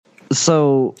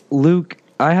So, Luke,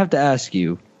 I have to ask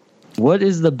you, what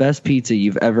is the best pizza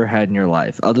you've ever had in your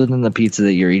life, other than the pizza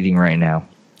that you're eating right now?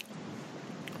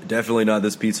 Definitely not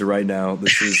this pizza right now.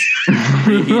 This is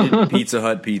preheated Pizza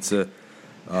Hut pizza.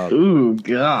 Ooh,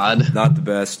 God. Not the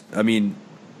best. I mean,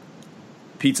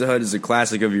 Pizza Hut is a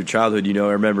classic of your childhood, you know.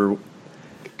 I remember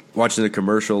watching the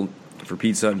commercial for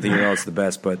Pizza Hut and thinking, oh, it's the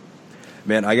best. But,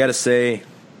 man, I got to say,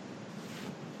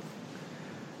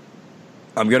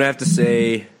 I'm going to have to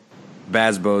say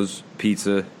Basbo's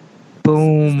Pizza.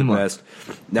 Boom. Is the best.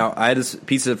 Now, I had this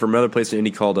pizza from another place in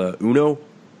Indy called Uno.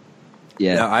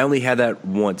 Yeah. Now, I only had that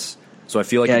once, so I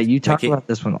feel like you talk about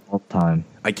this one all the time.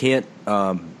 I can't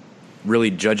really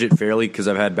judge it fairly because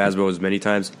I've had Basbo's many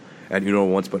times. I had Uno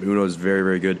once, but Uno is very,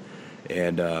 very good.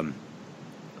 And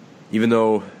even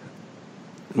though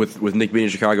with Nick being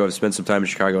in Chicago, I've spent some time in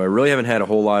Chicago, I really haven't had a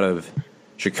whole lot of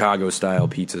Chicago-style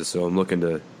pizza, so I'm looking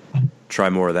to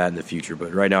try more of that in the future.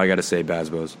 But right now, I got to say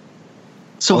Basbo's.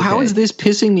 So Okay. how is this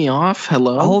pissing me off?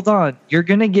 Hello? Hold on, you're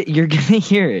gonna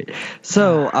hear it.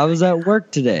 So I was at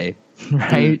work today,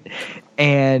 right?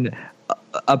 And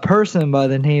a person by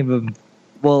the name of,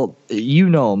 well, you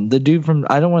know him, the dude from,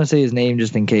 I don't want to say his name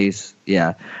just in case,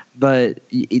 yeah, but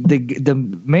the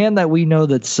man that we know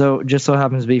that's just so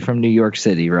happens to be from New York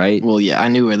City, right? Well, yeah, I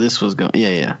knew where this was going.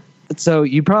 Yeah. So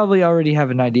you probably already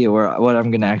have an idea what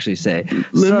I'm gonna actually say.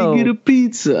 Let me get a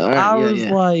pizza. All right, I was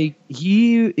like,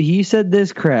 he said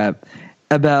this crap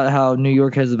about how New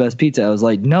York has the best pizza. I was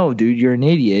like, no, dude, you're an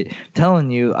idiot. I'm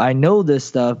telling you, I know this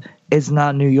stuff. It's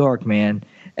not New York, man.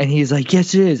 And he's like,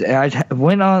 yes, it is. And I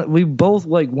went on. We both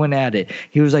went at it.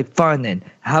 He was like, fine then.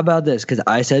 How about this? Because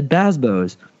I said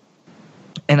Basbo's,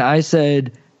 and I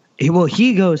said, well,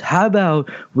 he goes, how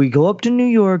about we go up to New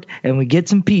York and we get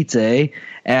some pizza, eh?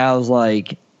 And I was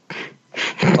like,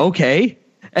 okay.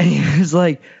 And he was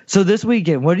like, so this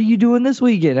weekend, what are you doing this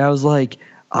weekend? I was like,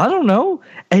 I don't know.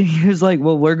 And he was like,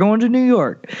 well, we're going to New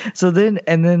York. So then,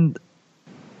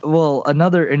 well,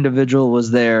 another individual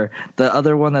was there, the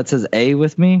other one that says A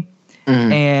with me,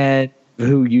 and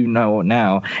who you know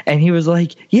now. And he was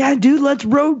like, yeah, dude, let's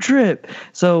road trip.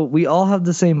 So we all have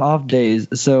the same off days.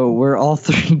 So we're all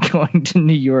three going to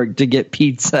New York to get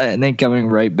pizza and then coming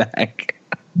right back.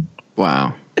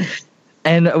 Wow.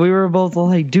 And we were both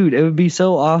like, dude, it would be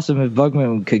so awesome if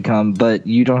Bugman could come, but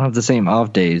you don't have the same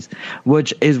off days,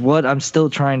 which is what I'm still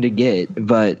trying to get,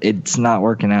 but it's not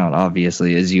working out,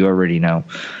 obviously, as you already know.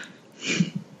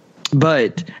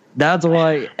 But that's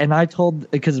why, and I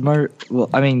told, because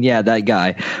that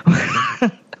guy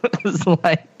was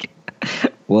like,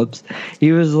 whoops.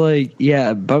 He was like,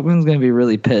 yeah, Buckman's going to be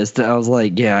really pissed. And I was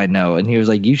like, yeah, I know. And he was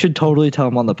like, you should totally tell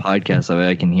him on the podcast so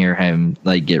I can hear him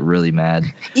like get really mad.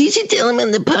 You should tell him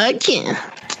on the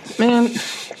podcast. Man,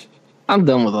 I'm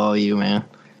done with all you, man.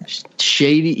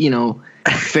 Shady,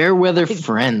 fair weather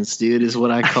friends, dude, is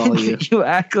what I call you. You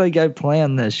act like I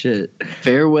planned this shit.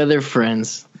 Fair weather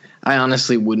friends. I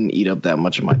honestly wouldn't eat up that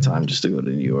much of my time just to go to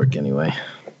New York anyway.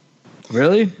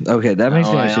 Really? Okay, that makes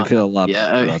me actually feel a lot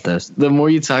better about this. The more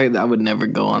you talk, I would never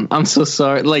go on. I'm so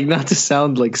sorry. Like, not to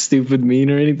sound like stupid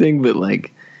mean or anything, but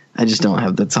like, I just don't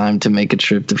have the time to make a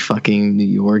trip to fucking New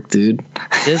York, dude.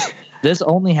 This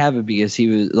only happened because he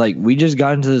was like, we just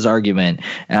got into this argument,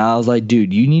 and I was like,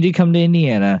 dude, you need to come to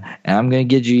Indiana, and I'm going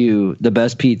to get you the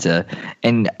best pizza.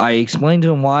 And I explained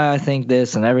to him why I think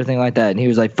this and everything like that, and he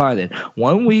was like, fine then.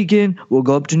 One weekend, we'll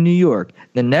go up to New York.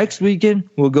 The next weekend,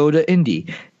 we'll go to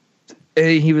Indy.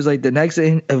 And he was like, the next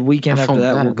weekend after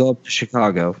that, we'll go up to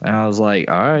Chicago. And I was like,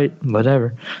 all right,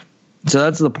 whatever. So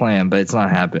that's the plan, but it's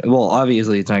not happening. Well,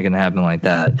 obviously, it's not going to happen like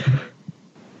that.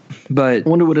 But I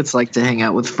wonder what it's like to hang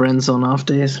out with friends on off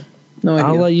days. No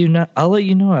idea. I'll let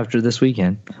you know after this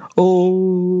weekend.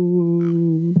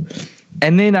 Oh.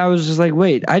 And then I was just like,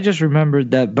 wait, I just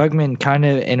remembered that Bugman kind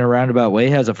of in a roundabout way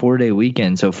has a 4-day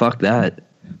weekend, so fuck that.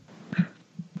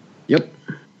 Yep,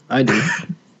 I do.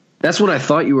 That's what I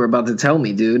thought you were about to tell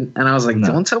me, dude. And I was like,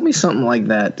 don't tell me something like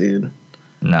that, dude.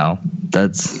 No,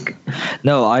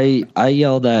 I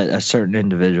yelled at a certain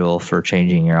individual for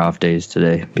changing your off days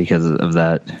today because of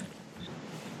that.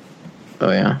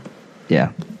 Oh, yeah?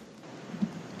 Yeah.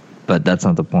 But that's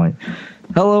not the point.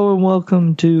 Hello and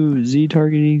welcome to Z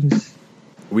Targeting's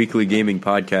weekly gaming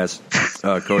podcast,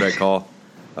 Kodak Call.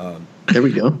 There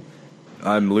we go.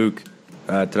 I'm Luke.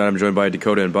 Tonight I'm joined by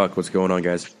Dakota and Buck. What's going on,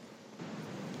 guys?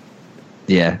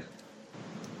 Yeah.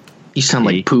 You sound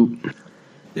like poop.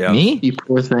 Yeah. Me? You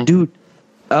poor thing. Dude.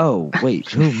 Oh, wait.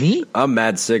 Who, me? I'm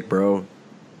mad sick, bro.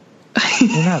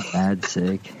 You're not mad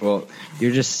sick. Well,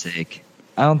 you're just sick.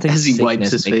 I don't think as he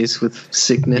wipes his face with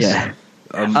sickness. Yeah.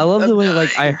 I love the way,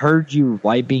 like, I heard you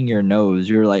wiping your nose.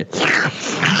 You were like...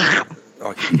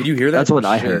 Oh, can you hear that? That's what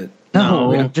I Shit. heard.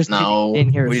 No, just no. in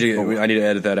here. I need to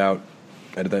edit that out.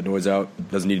 Edit that noise out.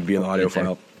 Doesn't need to be in the audio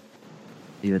file.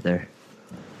 Leave it there.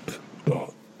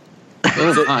 Oh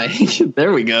my!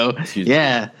 There we go. Excuse me.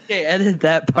 Yeah, Okay, edit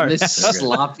that part. this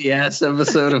sloppy ass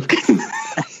episode of.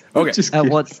 Okay. Just At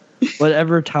kidding.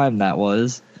 whatever time that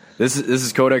was. This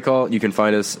is Kodak Call. You can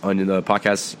find us on the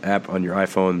podcast app on your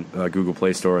iPhone, Google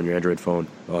Play Store, on your Android phone,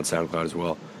 on SoundCloud as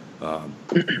well.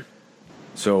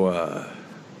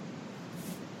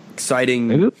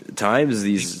 Exciting times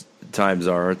these times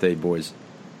are, aren't they, boys?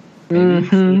 We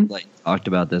like talked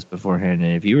about this beforehand,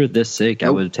 and if you were this sick, I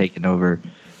would have taken over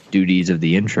duties of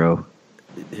the intro.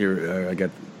 Here, I got.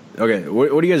 Okay,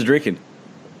 what are you guys drinking?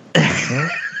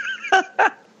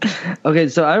 Okay,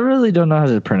 so I really don't know how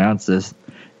to pronounce this.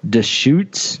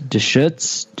 Deschutes?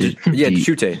 Yeah,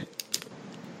 Chute.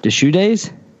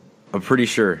 Deschutes? I'm pretty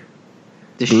sure.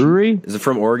 Brewery? Is it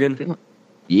from Oregon?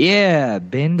 Yeah,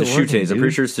 Bend, The Oregon, Chutes. I'm dude.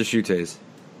 pretty sure it's the Chutes.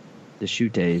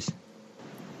 Deschutes.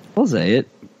 I'll say it.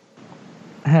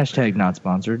 Hashtag not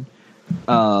sponsored.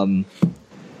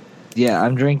 Yeah,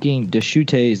 I'm drinking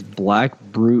Deschutes Black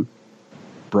Butte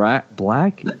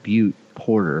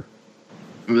Porter.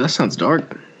 Ooh, that sounds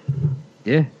dark.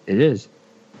 Yeah, it is.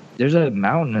 There's a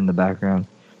mountain in the background.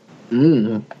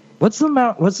 Mm. What's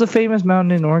the famous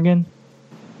mountain in Oregon?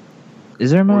 Is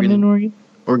there a mountain in Oregon?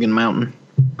 Oregon Mountain.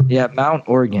 Yeah, Mount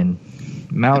Oregon.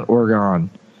 Mount Oregon.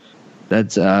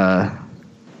 That's I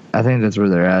think that's where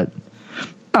they're at.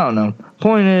 I don't know.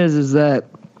 Point is that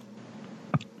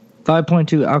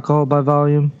 5.2 alcohol by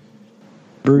volume,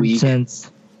 brewed Weak. since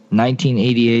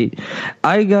 1988.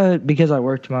 Because I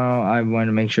work tomorrow, I wanted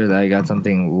to make sure that I got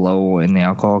something low in the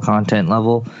alcohol content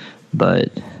level, but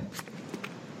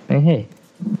hey,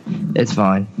 it's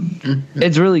fine. Mm-hmm.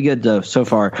 It's really good though so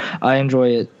far. I enjoy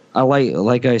it. I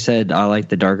like I said, I like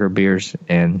the darker beers,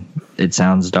 and it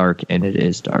sounds dark, and it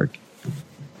is dark.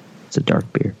 It's a dark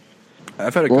beer.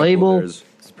 I've had a couple Label. of theirs.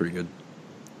 It's pretty good.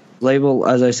 Label,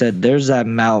 as I said, there's that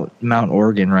Mount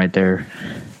Oregon right there.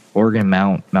 Oregon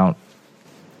Mount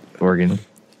Oregon.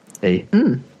 Hey.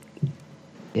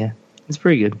 Yeah, it's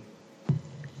pretty good.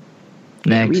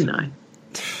 Next. Very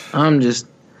nice.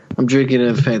 I'm drinking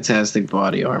a fantastic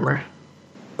Body Armor.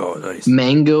 Oh, nice.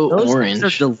 Mango Those orange.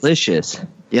 things are delicious.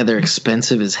 Yeah, they're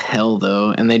expensive as hell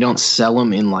though, and they don't sell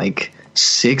them in like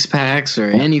 6-packs or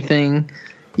anything.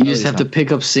 You just have to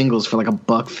pick up singles for like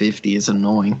 $1.50. It's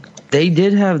annoying. They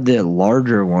did have the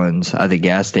larger ones at the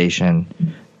gas station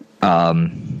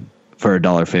for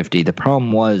 $1.50. The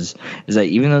problem is that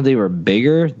even though they were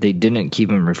bigger, they didn't keep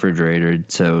them refrigerated,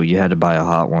 so you had to buy a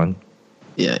hot one.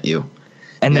 Yeah, you.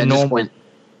 And Yeah, the I just normal, went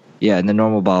and the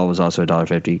normal bottle was also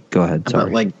 $1.50. Go ahead.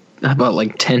 Sorry. I bought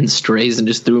like 10 strays and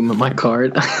just threw them in my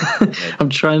cart. I'm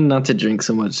trying not to drink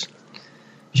so much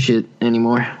shit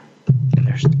anymore.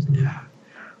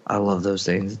 I love those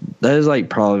things. That is like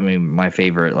probably my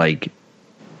favorite like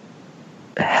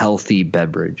healthy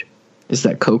beverage. It's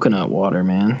that coconut water,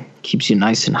 man. Keeps you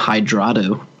nice and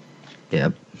hydrated.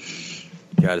 Yep.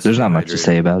 Gotta There's stay not much to hydrated.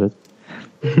 say about it.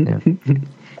 Yeah.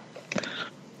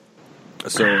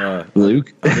 So,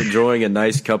 Luke? I'm enjoying a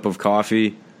nice cup of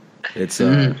coffee. It's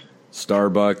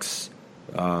Starbucks.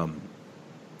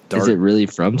 Is it really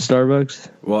from Starbucks?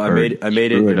 Well, I Or made it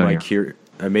brew in on my your-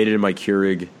 I made it in my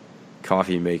Keurig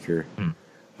coffee maker.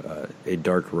 A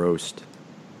dark roast.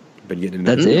 Been getting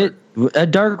into That's it? A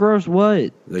dark roast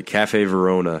what? the Cafe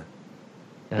Verona.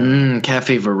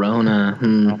 Cafe Verona.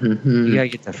 You gotta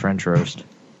get the French roast.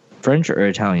 French or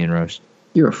Italian roast?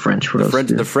 You're a French roaster.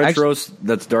 The French Actually- roast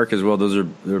that's dark as well.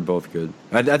 They're both good.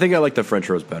 I think I like the French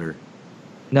roast better.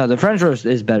 No, the French roast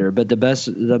is better, but the best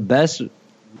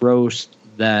roast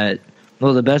the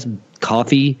best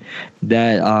coffee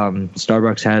that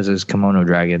Starbucks has is Kimono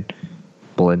Dragon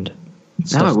blend.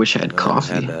 Now I wish I had I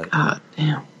coffee. haven't had that. God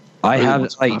damn. I Really have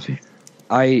want some like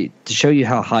coffee. to show you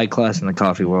how high class in the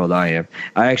coffee world I am.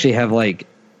 I actually have like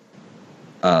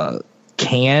a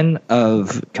can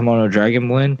of Kimono Dragon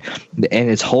blend, and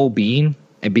it's whole bean.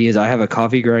 And because I have a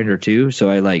coffee grinder too, so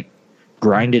I like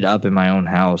grind it up in my own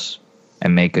house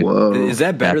and make a. Whoa. Is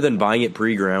that better than buying it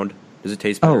pre-ground? Does it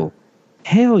taste better? Oh,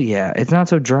 hell yeah! It's not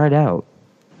so dried out.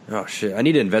 Oh shit! I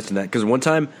need to invest in that because one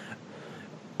time,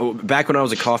 back when I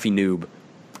was a coffee noob,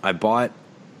 I bought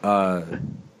a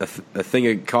thing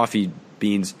of coffee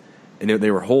beans, and they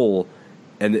were whole,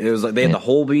 and it was like they had the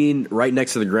whole bean right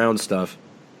next to the ground stuff,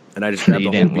 and I just grabbed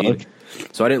You the whole didn't bean. look?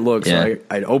 So I didn't look. Yeah. So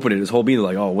I opened it. This whole bean,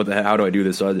 like, oh, what the hell? How do I do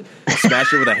this? So I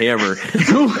smashed it with a hammer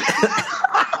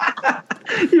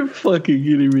You're fucking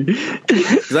kidding me.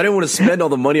 because I didn't want to spend all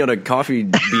the money on a coffee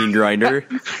bean grinder.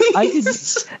 I could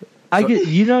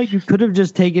You could have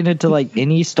just taken it to like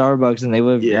any Starbucks and they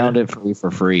would have ground it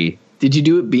for free. Did you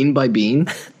do it bean by bean?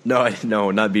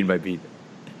 No, not bean by bean.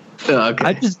 Oh,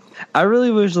 okay. I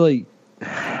really wish like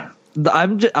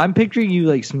I'm picturing you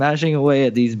like smashing away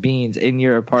at these beans in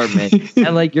your apartment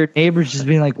and like your neighbors just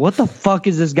being like, "What the fuck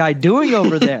is this guy doing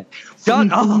over there?"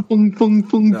 Shut up.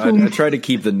 I try to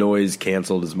keep the noise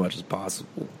canceled as much as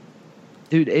possible.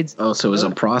 Dude, it's so it was a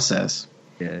process.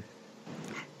 Yeah.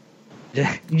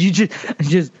 You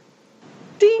just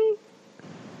ding.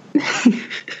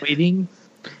 Waiting.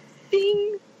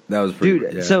 Ding. That was pretty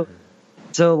Dude,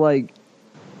 so like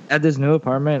at this new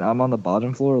apartment, I'm on the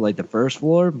bottom floor, like the first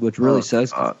floor, which really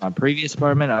sucks. My previous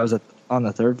apartment, I was on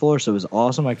the third floor, so it was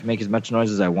awesome. I could make as much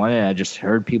noise as I wanted. I just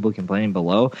heard people complaining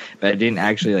below, but I didn't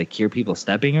actually like hear people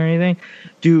stepping or anything.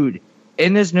 Dude,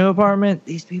 in this new apartment,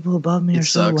 these people above me are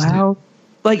so loud. Dude.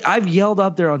 Like, I've yelled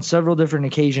up there on several different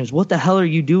occasions. What the hell are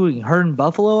you doing? Herding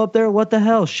buffalo up there? What the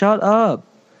hell? Shut up.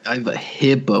 I have a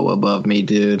hippo above me,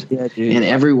 dude. Yeah, dude. And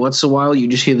every once in a while, you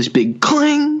just hear this big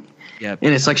clang. Yep.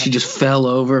 And it's like she just fell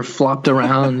over, flopped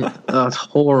around. It's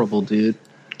horrible, dude.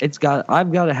 I've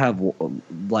got to have,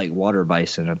 like, water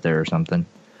bison up there or something.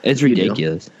 It's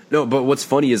ridiculous. No, but what's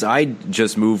funny is I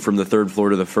just moved from the third floor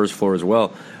to the first floor as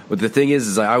well. But the thing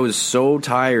is I was so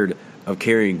tired of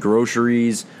carrying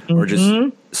groceries or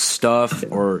just stuff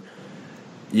or,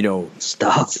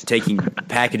 taking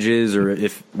packages, or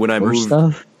when I moved,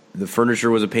 stuff. The furniture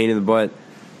was a pain in the butt.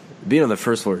 Being on the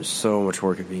first floor is so much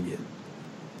more convenient.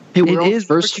 Hey, we're on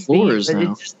first floors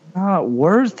now. It's just not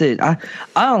worth it. I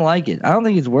don't like it. I don't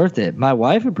think it's worth it. My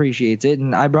wife appreciates it,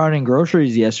 and I brought in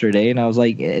groceries yesterday, and I was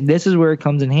like, this is where it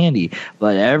comes in handy.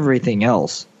 But everything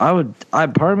else, part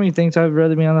of me thinks I'd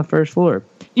rather be on the first floor.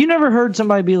 You never heard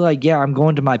somebody be like, yeah, I'm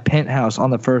going to my penthouse on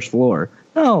the first floor.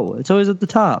 No, it's always at the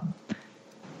top.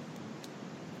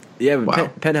 Yeah,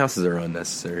 but penthouses are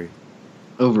unnecessary.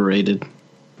 Overrated.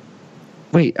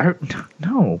 Wait,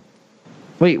 no.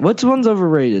 Wait, which one's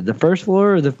overrated? The first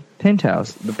floor or the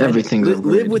penthouse? Everything's overrated.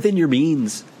 Live within your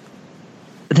beans.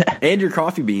 And your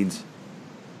coffee beans.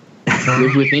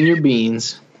 Live within your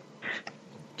beans.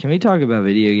 Can we talk about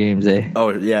video games, eh? Oh,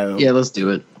 yeah. Yeah, let's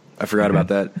do it. I forgot about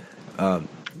that.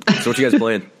 So what you guys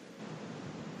playing?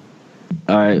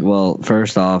 All right, well,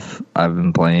 first off, I've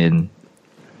been playing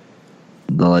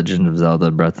The Legend of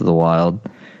Zelda Breath of the Wild.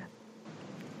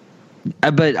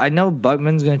 But I know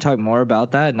Buckman's going to talk more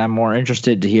about that, and I'm more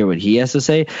interested to hear what he has to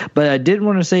say. But I did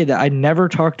want to say that I never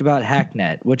talked about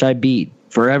Hacknet, which I beat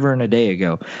forever and a day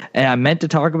ago. And I meant to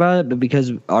talk about it, but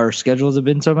because our schedules have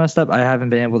been so messed up, I haven't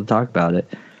been able to talk about it.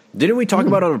 Didn't we talk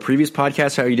about on a previous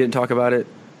podcast how you didn't talk about it?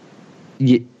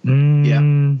 Yeah,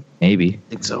 maybe. I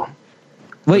think so.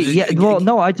 Wait, yeah. Well,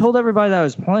 no, I told everybody that I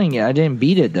was playing it. I didn't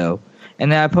beat it, though.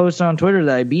 And then I posted on Twitter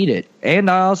that I beat it.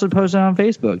 And I also posted on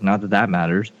Facebook. Not that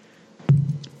matters.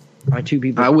 My two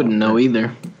people. I wouldn't know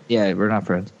either. Yeah, we're not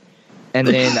friends. And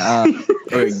then,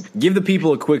 okay, give the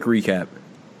people a quick recap.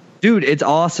 Dude, it's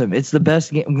awesome. It's the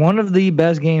best game, one of the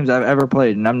best games I've ever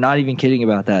played, and I'm not even kidding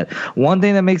about that. One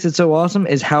thing that makes it so awesome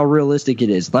is how realistic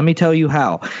it is. Let me tell you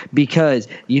how. Because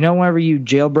whenever you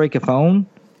jailbreak a phone,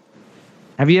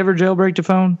 have you ever jailbreaked a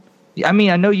phone? I mean,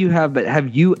 I know you have, but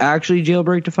have you actually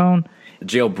jailbreaked a phone?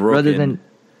 Jailbroken. Rather than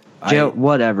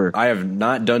whatever. I have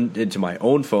not done it to my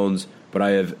own phones, but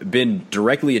I have been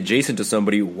directly adjacent to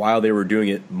somebody while they were doing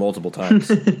it multiple times.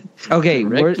 Okay,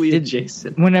 directly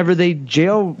adjacent. Whenever they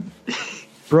broke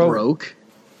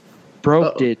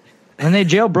it, when they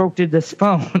jailbroke this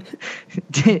phone,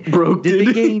 did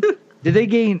they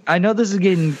gain? I know this is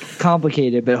getting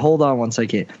complicated, but hold on one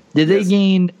second. Did they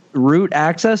gain root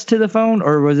access to the phone,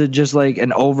 or was it just like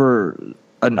an overview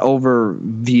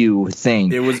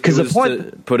thing? It was because the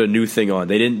point to put a new thing on.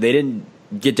 They didn't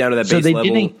get down to that base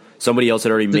level. Somebody else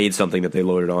had already made something that they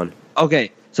loaded on.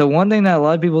 Okay, so one thing that a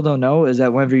lot of people don't know is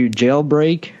that whenever you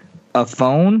jailbreak a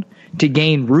phone to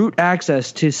gain root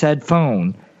access to said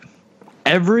phone,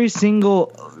 every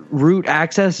single root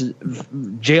access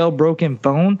jailbroken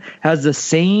phone has the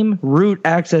same root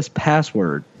access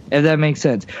password, if that makes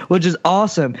sense, which is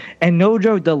awesome. And no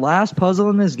joke, the last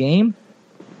puzzle in this game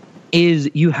is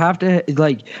you have to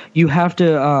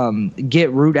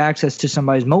get root access to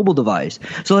somebody's mobile device.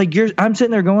 So I'm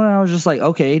sitting there going, and I was just like,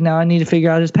 okay, now I need to figure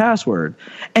out his password.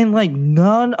 And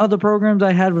none of the programs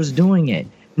I had was doing it.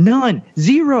 None.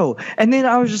 Zero. And then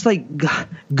I was just like,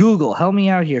 Google, help me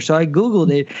out here. So I Googled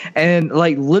it, and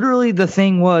literally the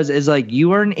thing is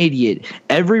you are an idiot.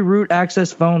 Every root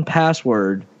access phone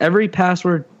password, every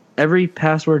password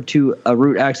to a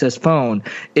root access phone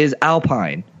is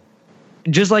Alpine.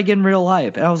 Just like in real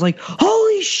life. And I was like,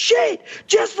 holy shit,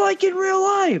 just like in real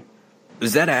life.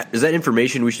 Is that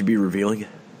information we should be revealing?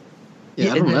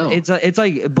 Yeah, I don't know. It's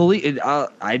like believe.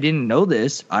 I didn't know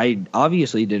this. I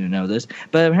obviously didn't know this,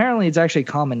 but apparently it's actually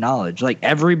common knowledge. Like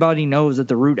everybody knows that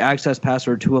the root access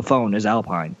password to a phone is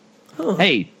Alpine. Huh.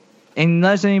 Hey,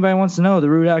 unless anybody wants to know, the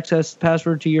root access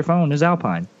password to your phone is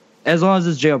Alpine, as long as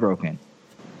it's jailbroken.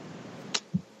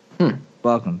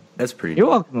 Welcome. That's pretty. You're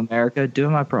welcome, America.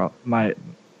 Doing my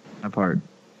part.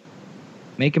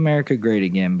 Make America great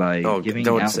again by giving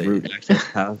out root access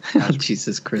password.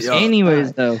 Jesus Christ.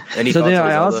 Anyways, though,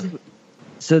 I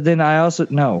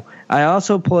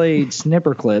also played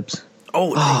Snipper Clips.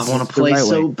 Oh, I want to play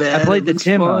so bad. I played the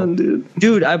demo, fun,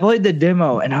 dude. I played the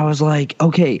demo, and I was like,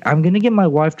 okay, I'm gonna get my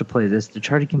wife to play this to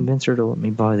try to convince her to let me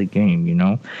buy the game, you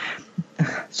know.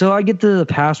 So I get to the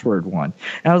password one,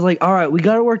 and I was like, all right, we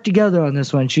got to work together on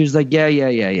this one. She was like,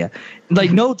 yeah.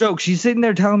 Like, no joke. She's sitting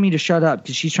there telling me to shut up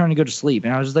because she's trying to go to sleep.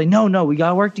 And I was just like, no, we got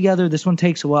to work together. This one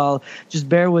takes a while. Just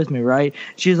bear with me, right?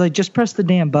 She was like, just press the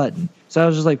damn button. So I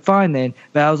was just like, fine then.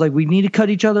 But I was like, we need to cut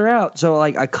each other out. So,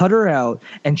 like, I cut her out,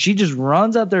 and she just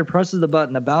runs up there, presses the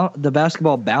button. The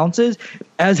basketball bounces.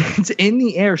 As it's in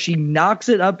the air, she knocks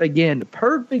it up again.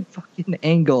 Perfect fucking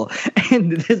angle.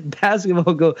 And this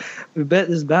basketball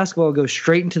goes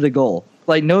straight into the goal.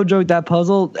 Like, no joke, that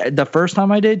puzzle, the first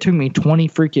time I did, it took me 20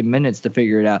 freaking minutes to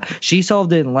figure it out. She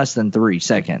solved it in less than 3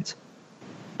 seconds.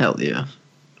 Hell yeah.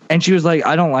 And she was like,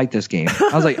 I don't like this game. I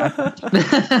was like,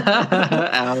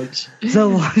 ouch. So,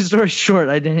 long story short,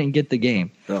 I didn't get the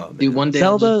game. Oh, dude, one day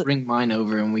I'll just bring mine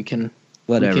over and we can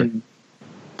play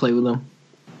with them.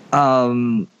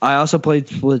 I also played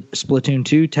Splatoon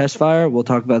 2 Test Fire. We'll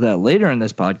talk about that later in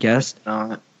this podcast.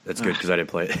 That's good because I didn't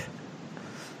play it.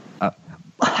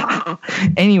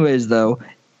 Anyways, though,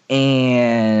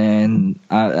 and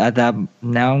at that,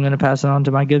 now I'm going to pass it on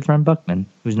to my good friend Buckman,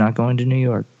 who's not going to New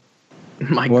York.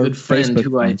 My good friend,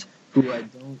 who I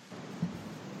don't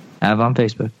have on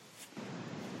Facebook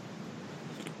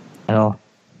at all.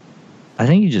 I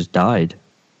think you just died.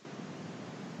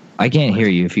 I can't hear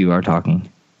you if you are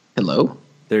talking. Hello?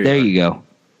 There you go.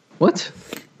 What?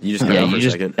 You just got out for a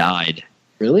second. Died.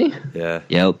 Really? Yeah.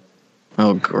 Yep.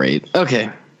 Oh, great. Okay.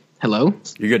 Hello?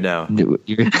 You're good now.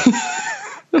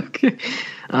 Okay.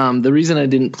 The reason I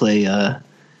didn't play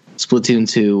Splatoon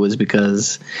 2 was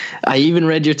because I even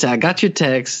read I got your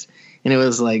text, and it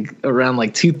was like around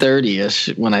like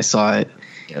 2:30ish when I saw it.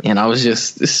 Yep. And I was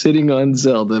just sitting on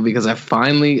Zelda because I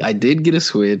did get a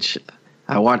Switch.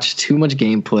 I watched too much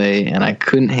gameplay, and I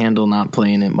couldn't handle not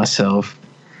playing it myself.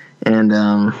 And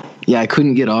I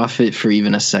couldn't get off it for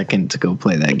even a second to go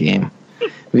play that game.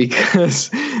 Because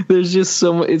there's just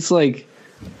so much. It's like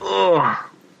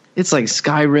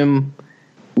Skyrim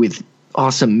with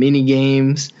awesome mini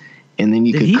games, and then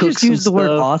you can cook some stuff. Did he just use the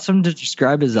word awesome to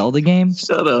describe a Zelda game?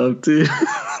 Shut up, dude.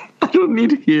 I don't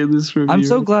need to hear this from you. I'm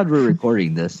so glad we're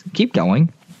recording this. Keep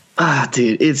going.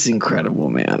 Dude, it's incredible,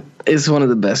 man. It's one of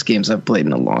the best games I've played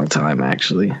in a long time,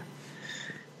 actually.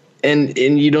 And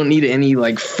you don't need any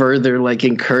like further like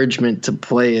encouragement to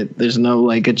play it. There's no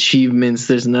like achievements.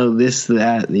 There's no this,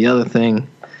 that, the other thing.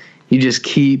 You just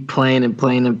keep playing and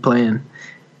playing and playing.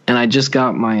 And I just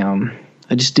got my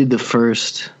I just did the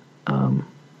first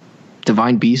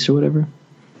Divine Beast or whatever.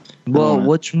 Well,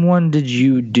 which one did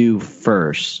you do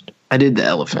first? I did the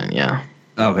elephant, yeah.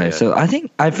 Okay, yeah. So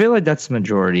I feel like that's the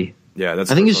majority. Yeah, I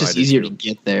think it's just easier to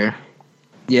get there.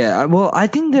 Yeah, well, I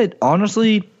think that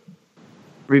honestly,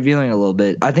 revealing a little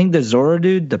bit, I think the Zora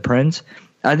dude, the prince,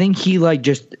 I think he like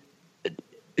just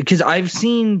because I've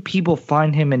seen people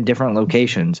find him in different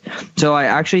locations, so I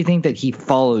actually think that he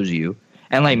follows you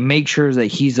and like make sure that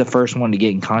he's the first one to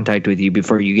get in contact with you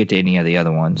before you get to any of the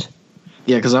other ones.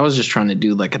 Yeah, because I was just trying to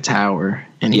do like a tower,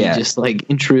 and he just like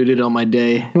intruded on my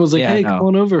day. It was like, hey, come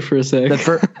on over for a sec.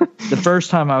 The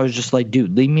first time I was just like,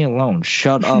 dude, leave me alone.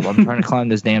 Shut up. I'm trying to climb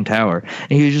this damn tower.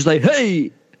 And he was just like,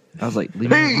 hey. I was like,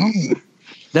 leave me alone.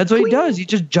 That's what he does. He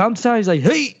just jumps out. He's like,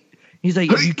 hey. He's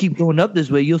like, if you keep going up this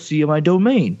way, you'll see my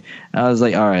domain. And I was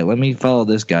like, all right, let me follow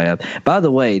this guy up. By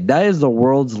the way, that is the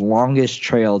world's longest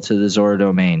trail to the Zora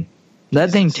domain.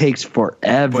 That thing takes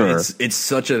forever. But it's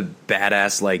such a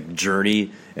badass like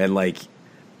journey, and like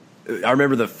I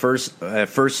remember I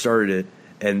first started it,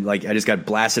 and like I just got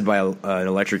blasted by an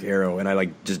electric arrow, and I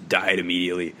like just died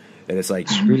immediately. And it's like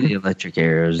screw the electric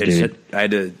arrows, dude. I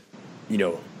had to,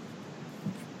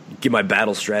 get my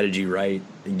battle strategy right,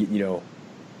 and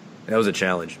that was a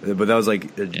challenge, but that was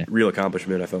like a real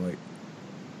accomplishment. I felt like,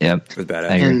 yep, it was badass.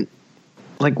 And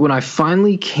like when I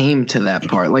finally came to that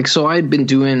part, like so I'd been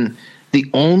doing. The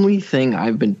only thing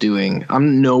I've been doing,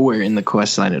 I'm nowhere in the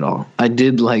quest line at all. I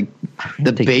did like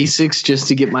the basics just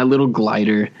to get my little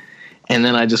glider, and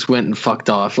then I just went and fucked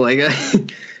off. Like,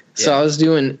 so I was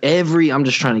doing I'm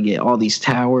just trying to get all these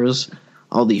towers,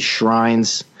 all these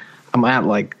shrines. I'm at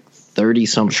like 30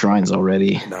 some shrines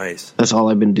already. Nice. That's all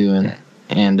I've been doing.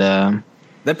 And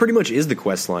that pretty much is the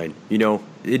quest line. You know,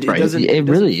 it Right. doesn't. It doesn't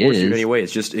really force you in is. any way.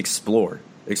 It's just explore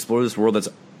this world that's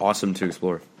awesome to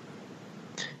explore.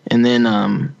 And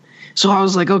then, so I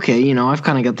was like, okay, you know, I've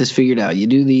kind of got this figured out. You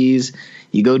do these,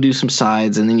 you go do some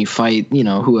sides, and then you fight, you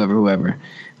know, whoever.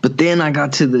 But then I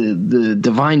got to the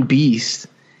Divine Beast,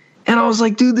 and I was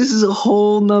like, dude, this is a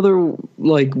whole nother,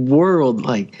 like, world.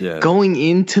 Like, going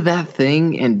into that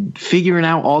thing and figuring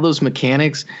out all those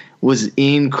mechanics was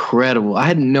incredible. I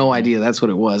had no idea that's what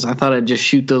it was. I thought I'd just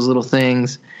shoot those little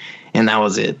things, and that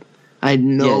was it. I had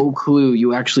no clue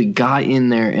you actually got in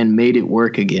there and made it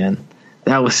work again.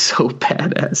 That was so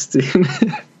badass,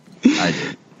 dude.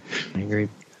 I agree.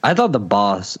 I thought the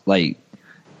boss, like,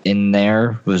 in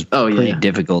there was pretty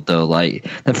difficult, though. Like,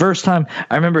 the first time,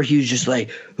 I remember he was just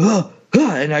like,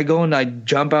 and I go and I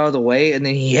jump out of the way, and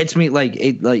then he hits me, like,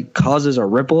 it, like, causes a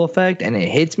ripple effect, and it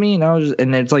hits me,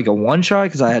 and it's like a one-shot,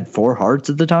 because I had 4 hearts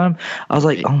at the time. I was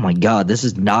like, oh my god, this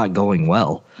is not going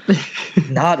well.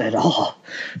 Not at all.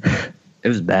 It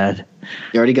was bad.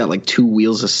 You already got like 2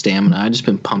 wheels of stamina. I just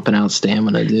been pumping out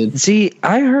stamina, dude. See,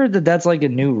 I heard that that's like a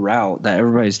new route that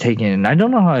everybody's taking, and I don't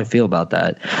know how I feel about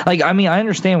that. Like, I mean, I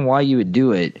understand why you would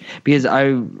do it, because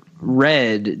I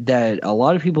read that a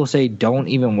lot of people say don't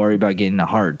even worry about getting the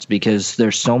hearts, because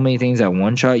there's so many things that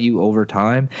one-shot you over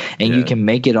time, and you can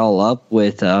make it all up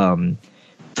with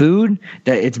food,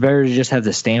 that it's better to just have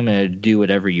the stamina to do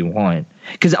whatever you want.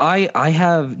 Because I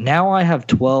have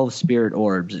 12 spirit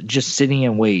orbs just sitting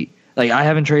in wait. Like, I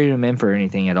haven't traded them in for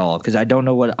anything at all, because I don't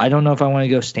know if I want to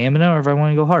go stamina or if I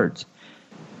want to go hearts.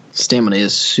 Stamina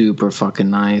is super fucking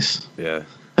nice. Yeah,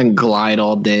 I can glide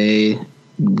all day,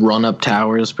 run up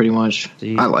towers pretty much.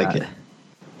 See, I like it.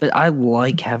 But I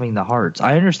like having the hearts.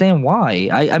 I understand why.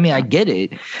 I mean, I get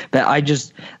it. But I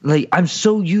just, like, I'm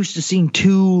so used to seeing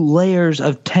 2 layers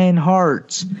of 10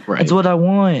 hearts. Right. That's what I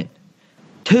want.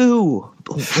 2.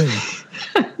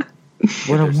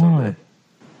 What I want.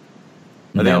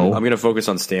 I think I'm going to focus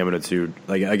on stamina too.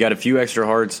 Like, I got a few extra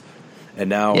hearts, and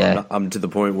now I'm to the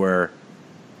point where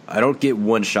I don't get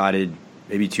one-shotted,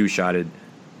 maybe 2-shotted.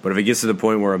 But if it gets to the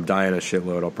point where I'm dying a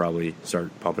shitload, I'll probably start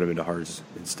pumping them into hearts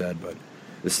instead. But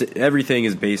everything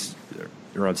is based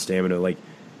around stamina. Like,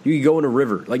 you can go in a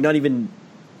river, like, not even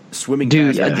swimming.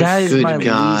 Dude, past it. that is my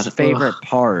least favorite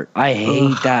part. I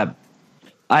hate that.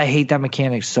 I hate that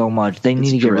mechanic so much. They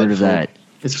need to get rid of that.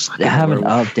 It's have an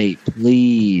update,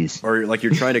 please. Or like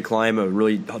you're trying to climb a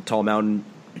really tall mountain,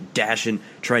 dashing,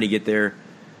 trying to get there,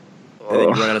 and then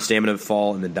you run out of stamina,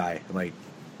 fall, and then die. Like,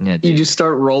 yeah, you just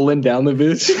start rolling down the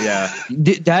bitch. Yeah,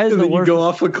 dude, that is and the then worst. You go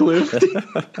off a cliff.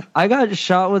 I got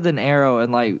shot with an arrow,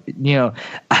 and, like, you know,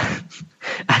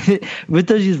 with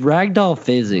those ragdoll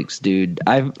physics, dude.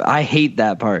 I hate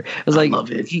that part. I was like,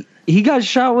 love it. He got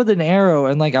shot with an arrow,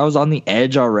 and, like, I was on the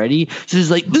edge already, so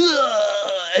he's like, ugh!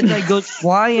 And, like, goes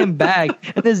flying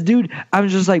back. And this dude, I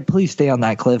was just like, please stay on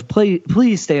that cliff.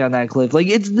 Please stay on that cliff. Like,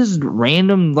 it's this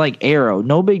random, like, arrow.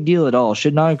 No big deal at all.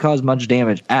 Should not have caused much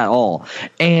damage at all.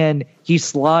 And he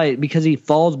because he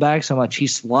falls back so much, he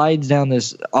slides down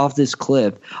off this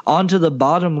cliff onto the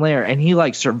bottom layer, and he,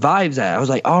 like, survives that. I was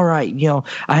like, all right, you know,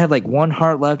 I had like 1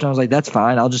 heart left, and I was like, that's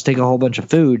fine. I'll just take a whole bunch of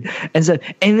food. And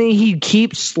then he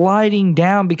keeps sliding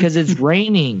down because it's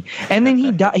raining. And then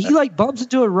he like bumps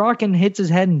into a rock and hits his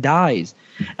head and dies.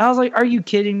 And I was like, are you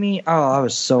kidding me? Oh, I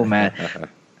was so mad.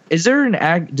 Does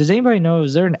anybody know,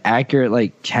 is there an accurate,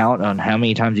 like, count on how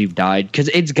many times you've died? Because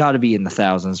it's got to be in the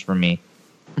thousands for me.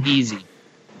 Easy.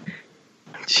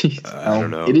 Jeez. I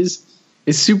don't know.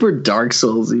 It's super Dark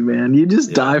Soulsy, man. You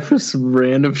just die for some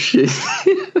random shit.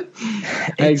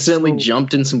 I accidentally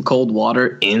jumped in some cold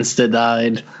water,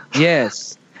 died.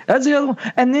 Yes. That's the other one.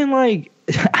 And then, like,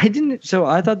 I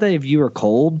thought that if you were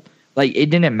cold, like, it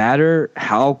didn't matter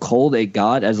how cold it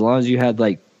got, as long as you had,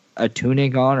 like, a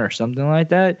tunic on or something like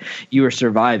that, you were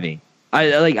surviving.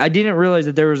 I didn't realize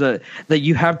that there was that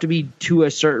you have to be to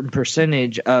a certain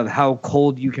percentage of how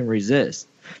cold you can resist.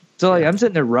 So, like, I'm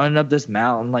sitting there running up this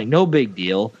mountain, like, no big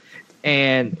deal,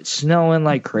 and snowing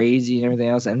like crazy and everything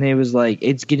else, and it was like,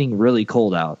 it's getting really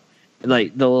cold out.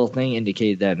 Like, the little thing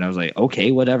indicated that, and I was like,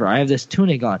 okay, whatever, I have this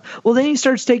tunic on. Well, then he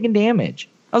starts taking damage.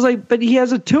 I was like, but he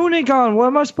has a tunic on, what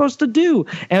am I supposed to do?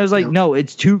 And I was like, no,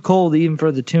 it's too cold even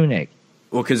for the tunic.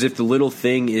 Well, because if the little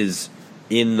thing is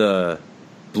in the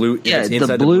blue, yeah, it's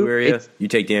inside the blue area, you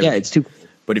take damage. Yeah, it's too.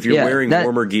 But if you're wearing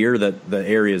warmer gear, the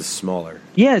area is smaller.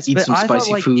 Yes, Eat but some I spicy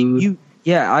thought, like, food.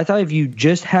 Yeah, I thought if you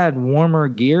just had warmer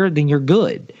gear, then you're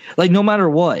good. Like no matter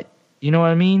what. You know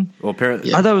what I mean? Well,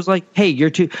 apparently, I thought it was like, hey,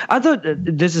 you're too. I thought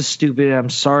this is stupid.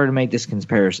 I'm sorry to make this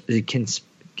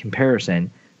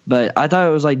comparison, but I thought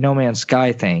it was like No Man's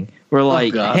Sky thing. Where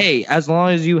like, hey, as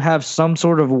long as you have some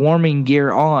sort of warming gear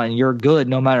on, you're good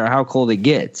no matter how cold it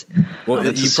gets. Well,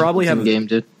 you probably have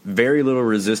very little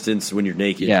resistance when you're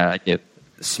naked. Yeah, I do.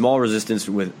 Small resistance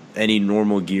with any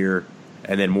normal gear,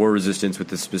 and then more resistance with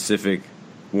the specific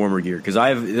warmer gear. Because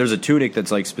there's a tunic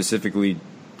that's like specifically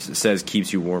says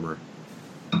keeps you warmer.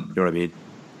 You know what I mean?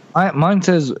 Mine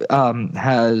says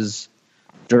has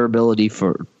durability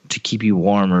to keep you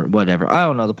warm or whatever. I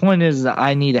don't know. The point is that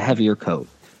I need a heavier coat.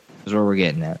 Is where we're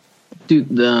getting at.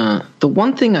 Dude, the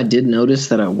one thing I did notice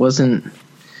that I was kind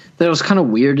of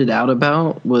weirded out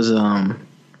about was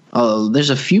there's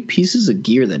a few pieces of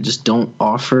gear that just don't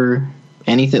offer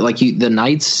anything. Like the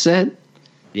Knights set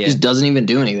just doesn't even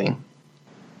do anything.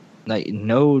 Like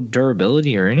no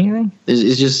durability or anything?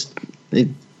 It's just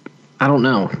I don't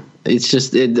know. It's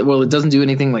just it doesn't do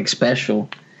anything like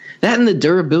special. That and the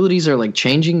durabilities are like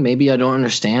changing. Maybe I don't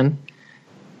understand.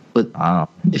 But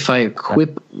if I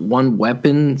equip one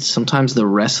weapon, sometimes the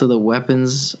rest of the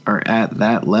weapons are at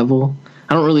that level.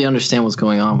 I don't really understand what's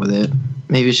going on with it.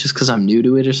 Maybe it's just because I'm new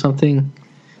to it or something.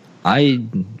 I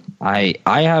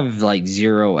have like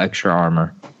 0 extra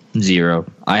armor. 0.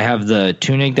 I have the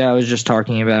tunic that I was just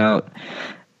talking about.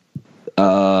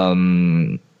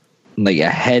 Like a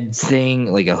head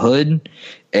thing, like a hood,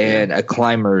 and a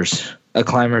climber's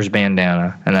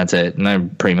bandana, and that's it. And I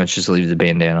pretty much just leave the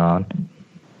bandana on.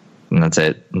 And that's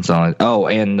it. It's all.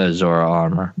 And the Zora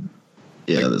armor.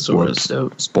 Yeah, the Zora's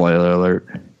dope. Spoiler alert.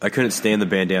 I couldn't stand the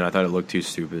bandana. I thought it looked too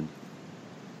stupid.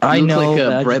 I know.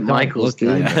 Like Bret Michaels,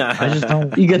 dude. I just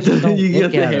don't. You got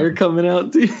the hair coming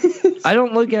out, dude. I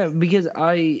don't look at it because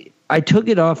I took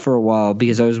it off for a while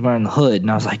because I was wearing the hood,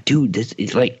 and I was like, dude, this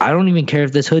is like, I don't even care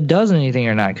if this hood does anything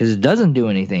or not because it doesn't do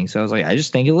anything. So I was like, I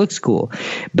just think it looks cool.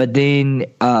 But then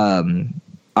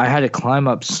I had to climb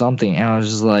up something, and I was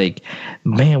just like,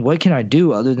 man, what can I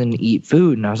do other than eat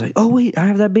food? And I was like, oh, wait, I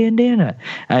have that bandana.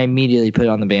 I immediately put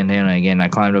on the bandana again. I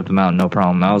climbed up the mountain, no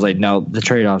problem. I was like, no, the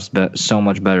trade-off's so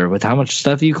much better. With how much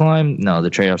stuff you climb, no, the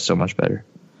trade-off's so much better.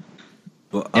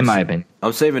 Well, in my opinion.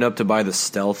 I'm saving up to buy the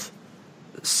stealth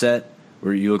set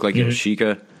where you look like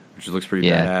Yoshika, which looks pretty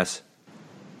badass. So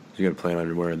you got to plan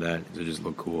on wearing that because it just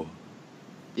look cool.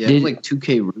 Yeah, I have like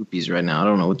 2K rupees right now. I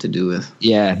don't know what to do with.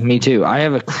 Yeah, me too. I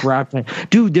have a crap ton.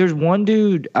 Dude, there's one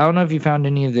dude. I don't know if you found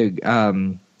any of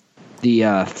the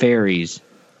fairies.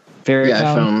 Yeah, I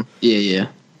found. Yeah.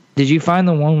 Did you find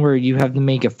the one where you have to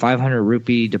make a 500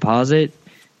 rupee deposit?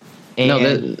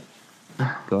 No,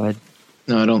 go ahead.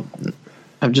 No, I don't.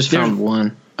 I've just found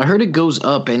one. I heard it goes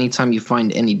up anytime you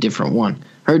find any different one.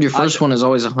 I heard your first one is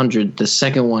always 100. The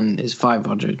second one is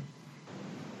 500.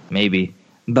 Maybe.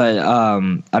 But,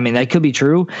 I mean, that could be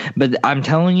true. But I'm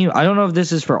telling you, I don't know if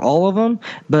this is for all of them,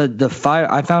 but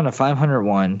I found a 500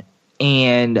 one.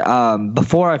 And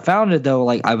before I found it, though,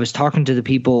 like I was talking to the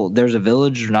people. There's a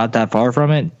village not that far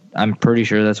from it. I'm pretty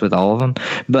sure that's with all of them.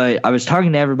 But I was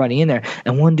talking to everybody in there,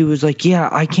 and one dude was like, yeah,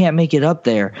 I can't make it up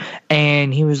there.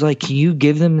 And he was like, can you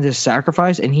give them this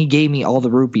sacrifice? And he gave me all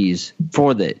the rupees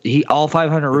for all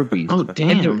 500 rupees. Oh,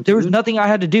 damn. And there was nothing I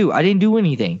had to do. I didn't do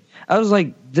anything. I was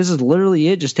like, this is literally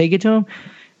it. Just take it to him.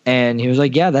 And he was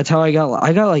like, yeah, that's how I got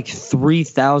like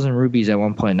 3,000 rupees at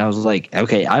one point. And I was like,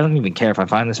 okay, I don't even care if I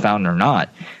find this fountain or not.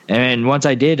 And once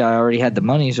I did, I already had the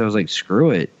money. So I was like,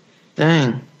 screw it.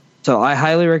 Dang. So I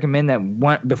highly recommend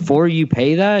that before you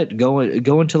pay that, go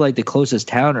into like the closest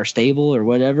town or stable or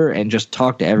whatever and just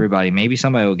talk to everybody. Maybe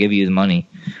somebody will give you the money.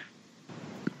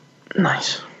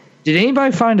 Nice. Did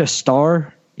anybody find a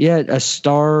star yet? A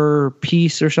star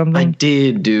piece or something? I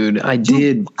did, dude. I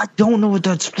did. I don't know what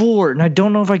that's for, and I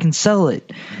don't know if I can sell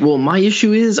it. Well, my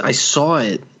issue is I saw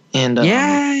it, and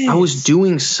I was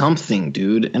doing something,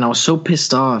 dude, and I was so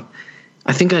pissed off.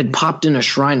 I think I'd popped in a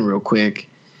shrine real quick.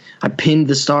 I pinned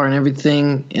the star and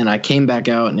everything, and I came back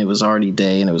out, and it was already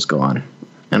day, and it was gone.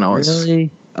 And I was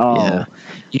really, yeah.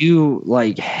 You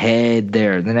like head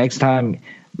there the next time,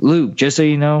 Luke. Just so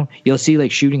you know, you'll see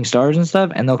like shooting stars and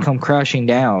stuff, and they'll come crashing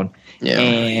down. Yeah,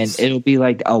 and it'll be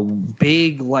like a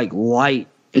big like light.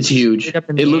 It's huge. It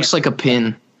looks like a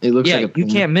pin. It looks like a pin.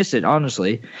 You can't miss it,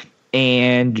 honestly.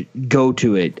 And go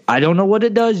to it. I don't know what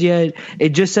it does yet.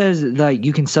 It just says like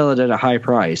you can sell it at a high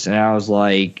price, and I was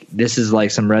like, "This is like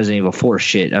some Resident Evil 4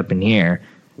 shit up in here."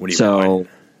 What do you buy?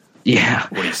 Yeah,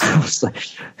 what do you I was like,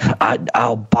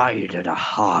 "I'll buy it at a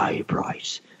high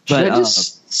price." Should I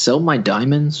just sell my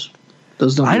diamonds?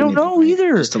 Those don't. I don't know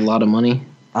either. Just a lot of money.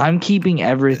 I'm keeping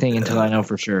everything until I know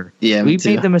for sure. Yeah, me we too.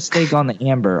 made the mistake on the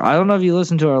amber. I don't know if you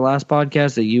listened to our last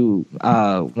podcast that you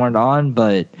weren't on,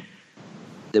 but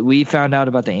we found out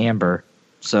about the amber.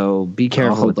 So be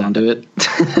careful. Hold on to it.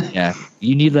 Yeah,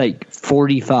 you need like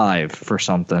 45 for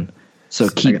something. So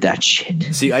keep that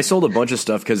shit. See, I sold a bunch of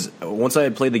stuff because once I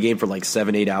had played the game for like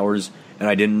 7-8 hours and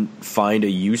I didn't find a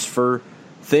use for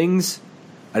things,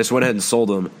 I just went ahead and sold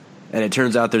them. And it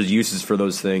turns out there's uses for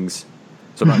those things,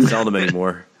 so I'm not selling them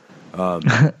anymore.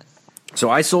 So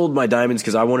I sold my diamonds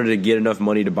because I wanted to get enough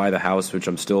money to buy the house, which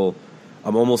I'm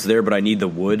almost there, but I need the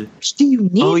wood. What do you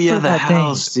need? Oh yeah, for the that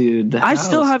house, thing? dude. I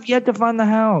still have yet to find the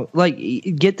house, like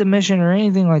get the mission or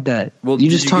anything like that. Well, You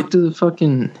just talked to the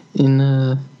fucking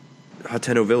in.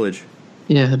 Hateno Village.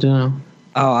 Yeah, I don't know.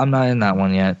 Oh, I'm not in that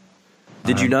one yet.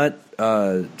 Did you not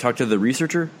talk to the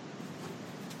researcher?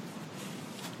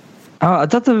 Oh, I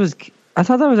thought that was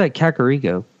at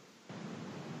Kakariko.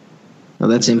 Oh,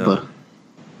 that's No. Impa.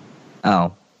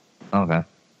 Oh, okay.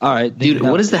 All right, Dude,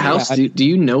 no, what is the house? yeah, Do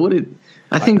you know what it?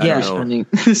 I think I this don't is know. turning.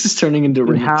 This is turning into You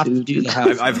Rain have 2. to do dude. the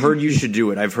house. I've heard you should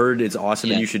do it. I've heard it's awesome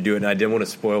Yeah. and you should do it, and I didn't want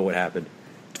to spoil what happened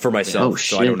for myself, Oh,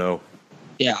 so I shit. don't know.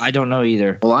 Yeah, I don't know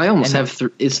either. Well, I almost And-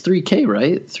 have. It's 3K,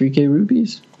 right? 3K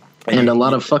rupees, and a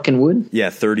lot of fucking wood. Yeah,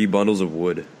 30 bundles of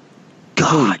wood.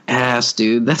 God, ass,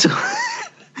 dude. That's.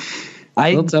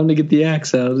 I Well, time to get the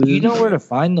axe out. Dude. you know where to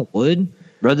find the wood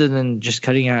rather than just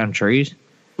cutting it on trees.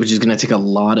 Which is gonna take a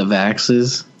lot of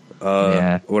axes.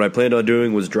 Yeah. What I planned on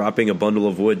doing was dropping a bundle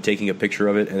of wood, taking a picture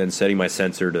of it, and then setting my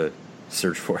sensor to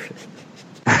search for it.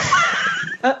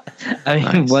 I mean,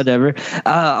 Nice. whatever.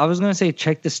 I was gonna say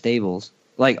check the stables,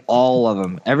 like all of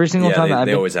them. Every single Yeah, time they- I've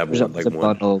they been- always have there's one, a like one.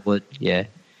 bundle of wood. Yeah. I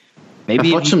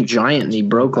Maybe fought if some you- giant and he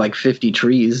broke like 50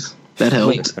 trees. That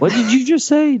helped. Wait, what did you just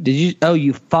say? Did you? Oh,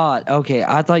 you fought. Okay,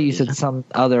 I thought you said some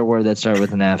other word that started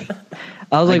with an F.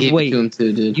 I was I like, gave wait, it to him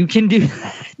too, dude. you can do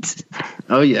that?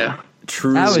 Oh yeah,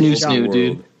 True That was open Snoo, world.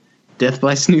 dude. Death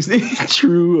by Snooze.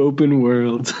 True open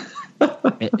world.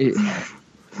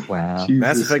 Wow.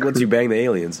 Mass Jesus Effect lets you bang the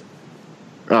aliens.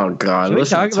 Oh god, Can we let's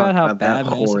talk about how that bad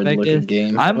Mass horrid Effect looking is?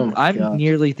 game. I'm Oh my I'm God.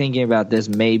 nearly thinking about this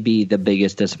may be the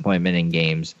biggest disappointment in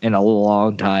games in a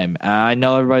long time. I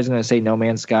know everybody's going to say No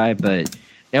Man's Sky, but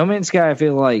No Man's Sky, I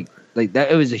feel like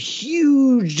that it was a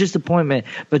huge disappointment.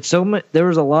 But there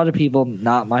was a lot of people,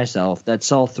 not myself, that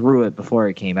saw through it before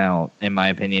it came out. In my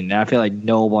opinion, and I feel like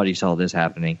nobody saw this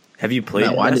happening. Have you played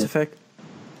No, I Mass didn't. Effect?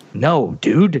 No,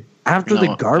 dude. After No,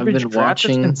 the I've garbage been crap that's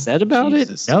watching- been said about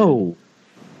Jesus, it, no.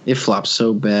 It flops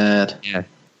so bad. Yeah.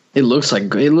 It looks like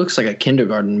a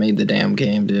kindergarten made the damn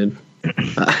game, dude.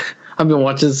 I've been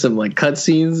watching some like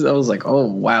cutscenes. I was like, oh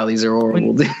wow, these are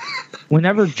horrible. dude.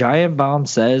 Whenever Giant Bomb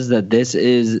says that this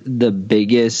is the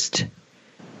biggest,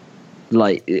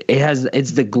 like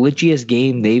it's the glitchiest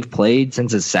game they've played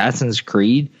since Assassin's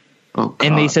Creed, Oh god.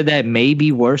 and they said that may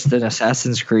be worse than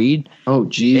Assassin's Creed, oh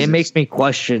Jesus. it makes me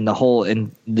question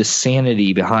the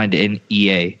sanity behind an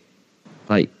EA,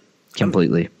 like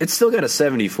completely. It's still got a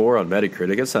 74 on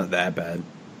Metacritic. It's not that bad.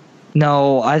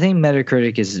 No, I think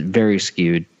Metacritic is very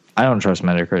skewed. I don't trust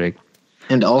Metacritic.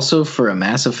 And also for a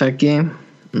Mass Effect game,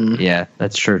 Yeah,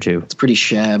 that's true too. it's pretty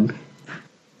shab.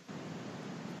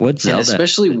 What's And Zelda?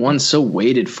 especially one so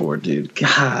waited for, dude.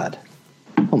 God.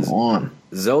 Come on.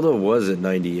 Zelda was at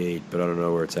 98, but I don't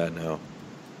know where it's at now.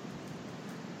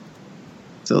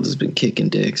 Zelda's been kicking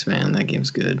dicks, man. That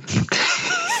game's good.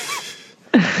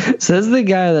 Says the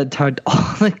guy that talked all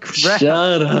the crap.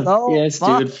 Shut up. so yes,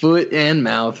 much. dude. Foot and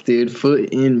mouth, dude. Foot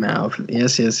in mouth.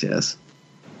 Yes, yes, yes.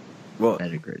 Well,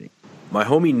 Metacritic. my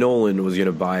homie Nolan was going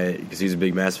to buy it because he's a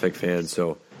big Mass Effect fan,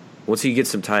 so once he gets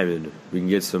some time in, we can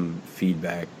get some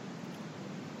feedback.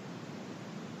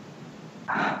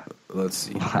 Let's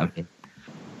see. I mean,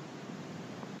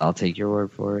 I'll take your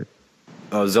word for it.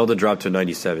 Oh, Zelda dropped to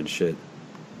 97. Shit.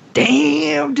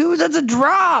 Damn, dude, that's a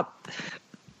drop.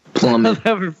 Plummet.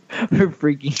 we're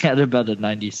freaking out about a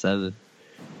 97.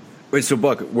 Wait, so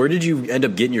Buck, where did you end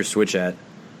up getting your Switch at?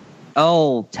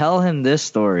 Oh, tell him this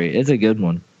story. It's a good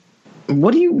one.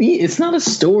 What do you mean? It's not a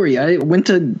story. I went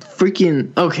to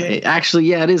freaking. Okay, actually,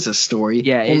 yeah, it is a story.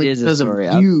 Yeah, it Only is a because story.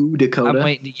 Of you, Dakota. I'm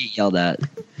waiting to get yelled at.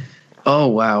 Oh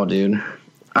wow, dude!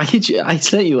 I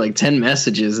sent you like 10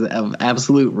 messages of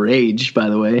absolute rage. By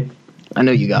the way, I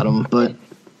know you got them, but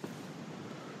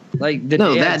Like the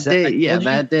No, day I that said- day, I yeah, told you-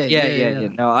 that day. Yeah, Yeah, yeah. yeah.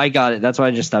 No, I got it. That's why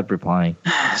I just stopped replying.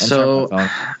 And so turned my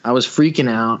phone. I was freaking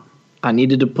out. I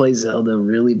needed to play Zelda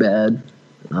really bad.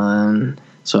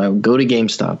 So I would go to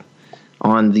GameStop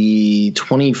on the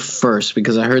 21st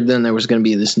because I heard then there was going to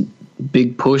be this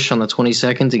big push on the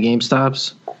 22nd to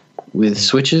GameStops with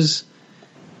Switches.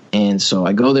 And so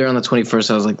I go there on the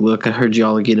 21st. I was like, look, I heard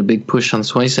y'all are getting a big push on the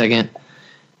 22nd.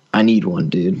 I need one,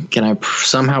 dude. Can I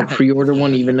somehow pre-order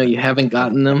one even though you haven't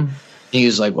gotten them? He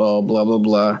was like, well, blah, blah,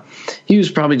 blah. He was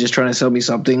probably just trying to sell me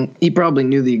something. He probably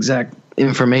knew the exact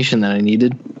information that I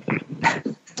needed.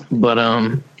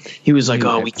 But he was like,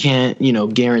 oh, we can't,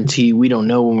 guarantee. We don't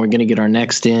know when we're going to get our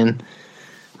next in.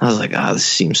 I was like, this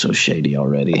seems so shady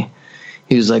already.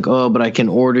 He was like, oh, but I can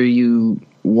order you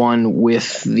one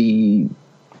with the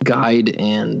guide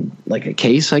and like a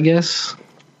case, I guess.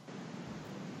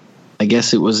 I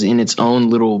guess it was in its own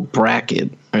little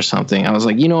bracket or something. I was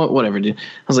like, you know what, whatever, dude.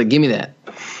 I was like, give me that.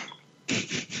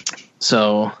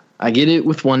 So I get it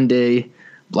with one day,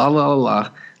 blah, blah,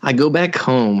 blah. I go back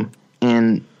home,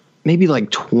 and maybe like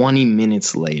 20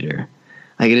 minutes later,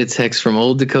 I get a text from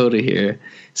old Dakota here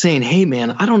saying, hey,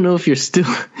 man, I don't know if you're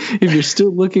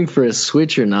still looking for a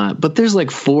Switch or not, but there's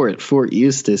like 4 at Fort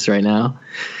Eustis right now.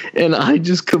 And I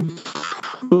just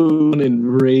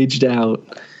and raged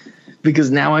out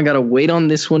because now I got to wait on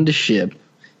this one to ship,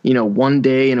 one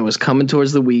day, and it was coming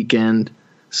towards the weekend.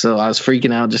 So I was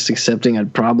freaking out, just accepting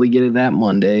I'd probably get it that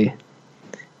Monday.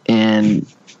 And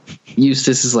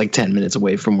Eustis is like 10 minutes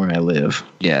away from where I live.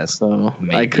 Yeah. So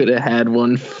maybe. I could have had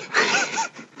one.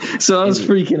 So I was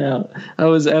freaking out. I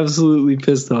was absolutely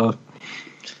pissed off.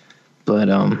 But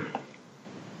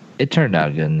it turned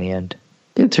out good in the end.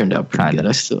 It turned out pretty good.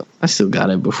 I still got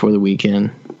it before the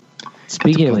weekend.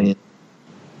 Speaking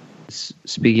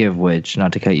of which,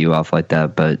 not to cut you off like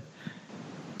that, but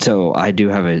so I do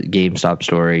have a GameStop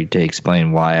story to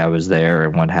explain why I was there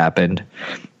and what happened.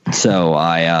 So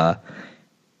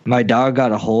my dog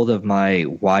got a hold of my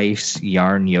wife's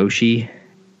Yarn Yoshi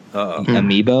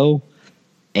amiibo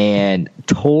and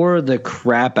tore the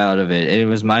crap out of it. And it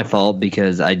was my fault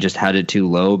because I just had it too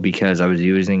low because I was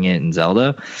using it in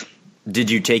Zelda. Did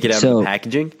you take it out of the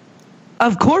packaging?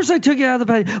 Of course I took it out of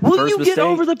the packaging. Will you get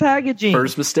over the packaging?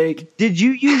 First mistake. Did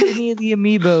you use any of the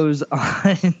amiibos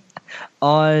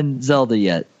on Zelda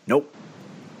yet? Nope.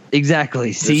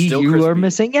 Exactly. See, you are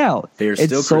missing out. They're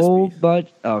still so crispy. much.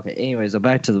 Okay. Anyways,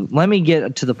 let me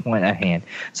get to the point at hand.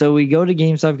 So we go to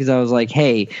GameStop because I was like,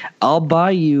 hey, I'll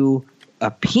buy you a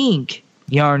pink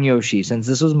Yarn Yoshi since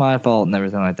this was my fault and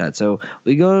everything like that. So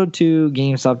we go to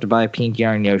GameStop to buy a pink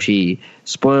Yarn Yoshi.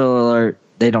 Spoiler alert,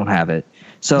 they don't have it.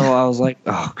 So I was like,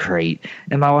 oh, great.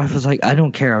 And my wife was like, I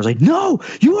don't care. I was like, no,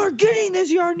 you are getting this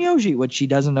Yarn Yoshi. What she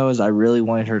doesn't know is I really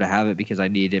wanted her to have it because I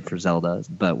needed it for Zelda,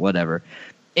 but whatever.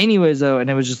 Anyways, though, and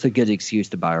it was just a good excuse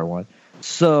to buy her one.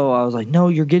 So I was like, no,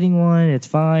 you're getting one. It's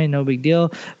fine. No big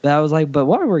deal. But I was like, but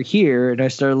while we're here, and I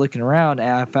started looking around, and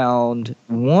I found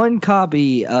one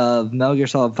copy of Metal Gear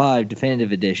Solid 5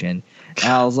 Definitive Edition. And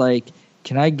I was like,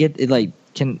 can I get it, like,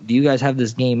 do you guys have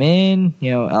this game in?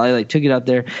 I took it up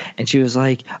there, and she was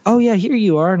like, oh, yeah, here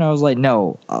you are. And I was like,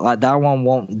 no, that one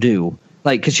won't do.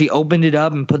 Because she opened it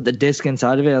up and put the disc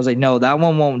inside of it. I was like, no, that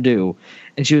one won't do.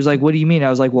 And she was like, what do you mean? I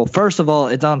was like, well, first of all,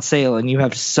 it's on sale, and you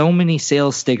have so many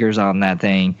sales stickers on that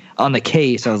thing, on the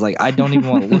case. I was like, I don't even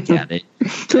want to look at it.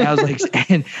 And I was like,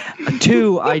 and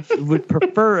 2, I would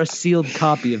prefer a sealed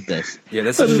copy of this. Yeah,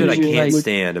 that's the shit I can't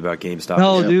stand about GameStop.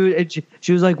 No, dude. And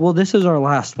she was like, well, this is our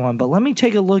last one, but let me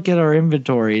take a look at our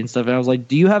inventory and stuff. And I was like,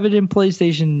 do you have it in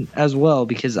PlayStation as well?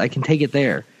 Because I can take it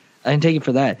there. I can take it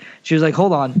for that. She was like,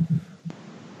 hold on.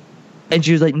 And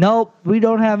she was like, nope, we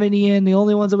don't have any in. The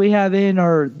only ones that we have in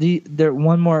are there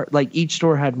one more, each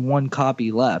store had one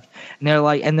copy left. And they're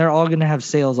like, and they're all going to have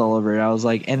sales all over it. I was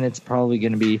like, and it's probably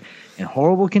going to be in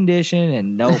horrible condition.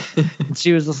 And nope. And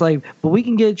she was just like, but we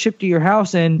can get it shipped to your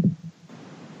house in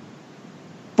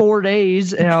 4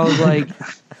 days. And I was like,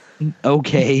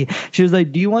 okay. She was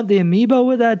like, do you want the amiibo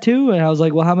with that too? And I was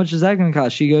like, well, how much is that going to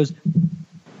cost? She goes,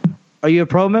 are you a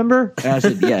pro member? And I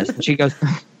said, yes. And she goes,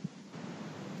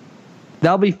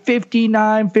 that'll be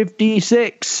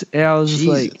 $59.56. And I was just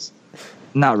like,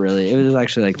 not really. It was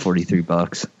actually like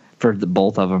 $43 for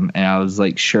both of them. And I was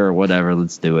like, sure, whatever,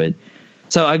 let's do it.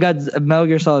 So I got Metal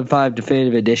Gear Solid 5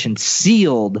 Definitive Edition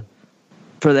sealed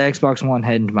for the Xbox One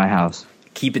heading to my house.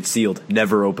 Keep it sealed.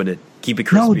 Never open it. Keep it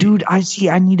crispy. No, dude, I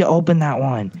need to open that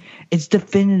one. It's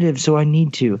definitive, so I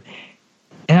need to.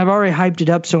 And I've already hyped it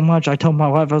up so much. I told my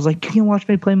wife, I was like, can you watch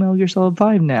me play Metal Gear Solid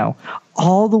 5 now?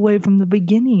 All the way from the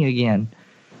beginning again.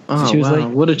 Oh, she was wow.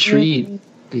 Like, what a treat.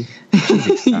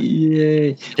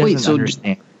 Yay. Wait, so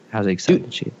understand how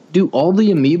excited she is. Do all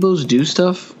the amiibos do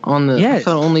stuff on the... Yes. I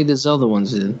thought only the Zelda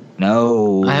ones did.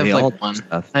 No. I have one.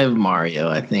 Stuff. I have Mario,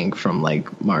 I think, from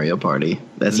Mario Party.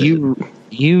 That's it.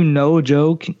 No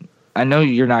joke. I know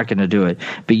you're not going to do it,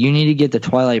 but you need to get the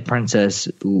Twilight Princess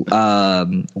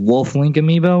Wolf Link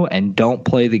amiibo and don't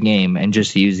play the game and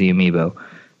just use the amiibo.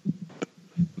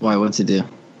 Why? What's it do?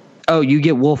 Oh, you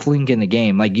get Wolf Link in the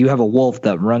game. Like, you have a wolf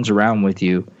that runs around with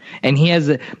you. And he has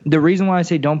the reason why I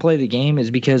say don't play the game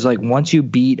is because, like, once you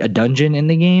beat a dungeon in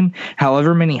the game,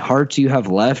 however many hearts you have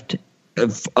left,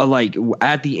 like,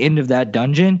 at the end of that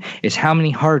dungeon is how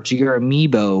many hearts your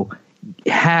amiibo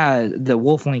the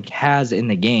Wolf Link has in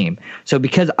the game. So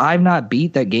because I've not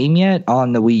beat that game yet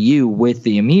on the Wii U with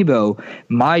the amiibo,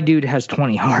 my dude has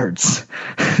 20 hearts.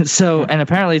 So, and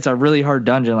apparently it's a really hard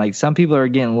dungeon. Like, some people are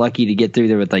getting lucky to get through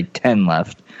there with like 10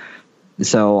 left.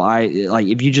 So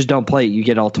if you just don't play it, you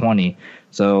get all 20.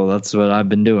 So that's what I've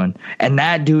been doing. And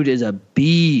that dude is a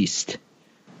beast.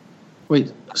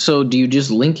 Wait, so do you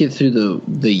just link it through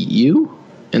the U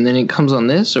and then it comes on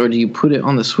this, or do you put it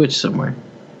on the Switch somewhere?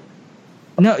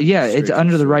 No, yeah, it's Straight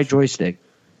under to the right Switch. joystick.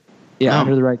 Yeah, Oh.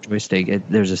 under the right joystick.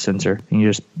 There's a sensor. And you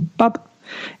just pop,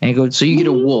 and it goes. So you get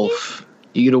a wolf.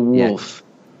 You get a wolf,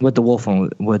 with the wolf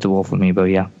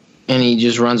amiibo. Yeah. and he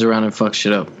just runs around and fucks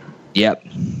shit up. Yep.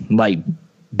 Like,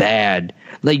 bad.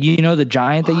 Like, you know the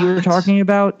giant that you were What? talking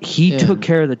about? He Yeah. took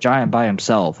care of the giant by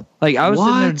himself. Like, I was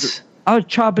sitting there, What? I was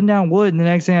chopping down wood, and the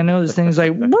next thing I know, this thing's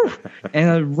like, woof, and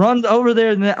it runs over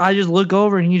there, and then I just look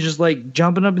over, and he's just like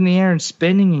jumping up in the air and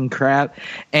spinning and crap,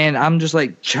 and I'm just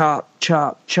like chop,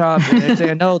 chop, chop, and the next thing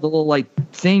I know, the little like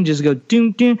thing just go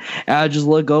doom, doom, and I just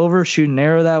look over, shoot an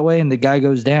arrow that way, and the guy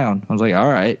goes down. I was like, all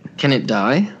right. Can it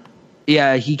die?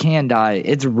 Yeah, he can die.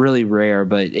 It's really rare,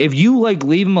 but if you like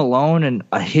leave him alone and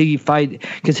he fight,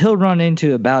 because he'll run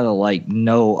into a battle like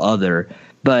no other.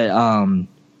 But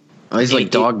Oh, he's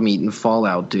like dog meat in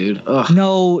Fallout, dude. Ugh.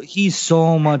 no, he's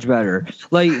so much better.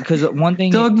 Like, because one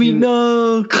thing, Dog meat,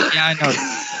 no. Yeah, I know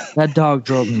that dog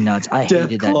drove me nuts. I hated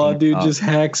that Deathclaw, damn dude, dog. just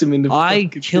hacks him into I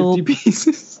fucking killed- 50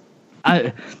 pieces.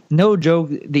 No joke.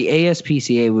 The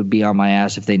ASPCA would be on my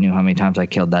ass if they knew how many times I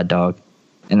killed that dog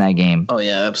in that game. Oh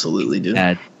yeah, absolutely, dude.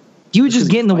 He would just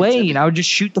get in the fights way, everything. and I would just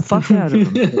shoot the fuck out of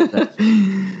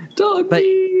him. Dog But-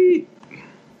 meat.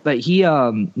 But he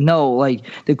no, like,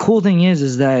 the cool thing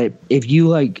is that if you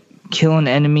like kill an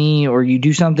enemy or you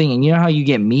do something, and you know how you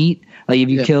get meat, like if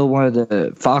you Yeah. kill one of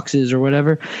the foxes or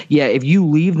whatever, yeah, if you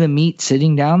leave the meat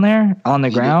sitting down there on the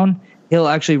Eat it. ground, he'll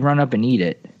actually run up and eat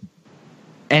it.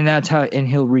 And that's how, and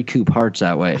he'll recoup hearts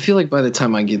that way. I feel like by the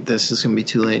time I get this, it's gonna be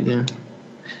too late, dude.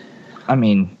 I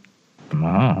mean,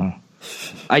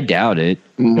 I doubt it.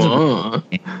 Mwah.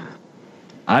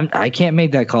 I can't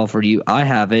make that call for you. I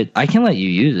have it. I can let you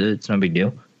use it. It's no big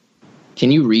deal.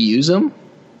 Can you reuse them?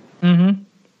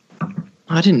 Mm-hmm.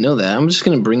 I didn't know that. I'm just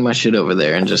gonna bring my shit over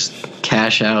there and just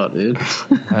cash out, dude.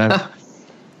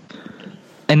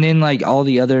 And then, like, all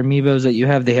the other amiibos that you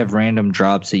have, they have random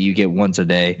drops that you get once a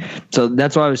day. So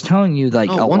that's why I was telling you, like,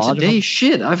 Oh, a once lot a of day? them-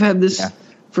 Shit, I've had this Yeah.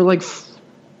 for like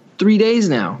 3 days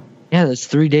now. Yeah, that's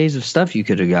 3 days of stuff you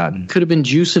could have gotten. Could have been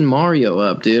juicing Mario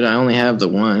up, dude. I only have the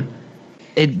one.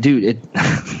 Dude,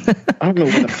 I don't know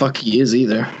where the fuck he is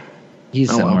either. he's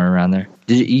Oh, well. somewhere around there.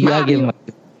 You gotta give him. Mario.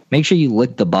 Make sure you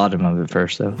lick the bottom of it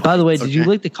first, though. By the way, did you Okay.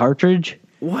 lick the cartridge?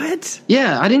 What?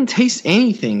 Yeah, I didn't taste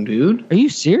anything, dude. Are you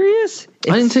serious?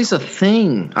 I didn't taste a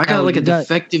thing. I got No, like a you got-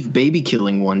 defective baby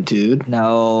killing one, dude.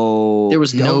 No. There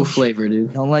was no Don't- flavor,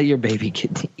 dude. Don't let your baby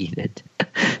kid to eat it.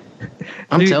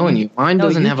 I'm Dude, telling you, mine no,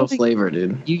 doesn't you have a gotta- flavor,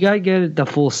 dude. You gotta get the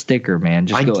full sticker, man.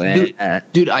 Just I go. do-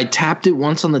 Dude, I tapped it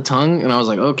once on the tongue, and I was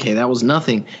like, okay, that was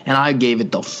nothing. And I gave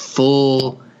it the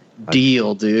full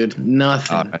deal, dude.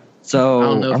 Nothing. Alright. So I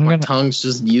don't know if I'm my gonna tongue's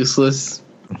just useless.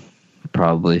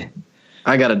 probably.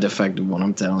 I got a defective one,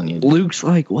 I'm telling you. Luke's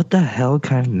like, what the hell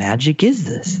kind of magic is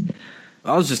this?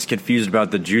 I was just confused about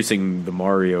the juicing the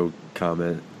Mario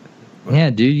comment.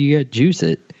 Yeah, dude, you got to juice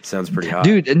it. Sounds pretty hot.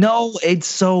 Dude, no, it's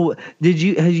so. Have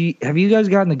you guys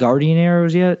gotten the Guardian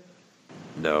arrows yet?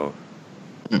 No.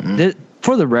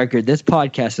 For the record, this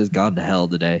podcast has gone to hell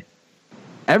today.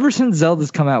 Ever since Zelda's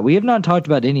come out, we have not talked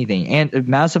about anything. And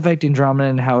Mass Effect Andromeda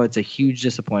and how it's a huge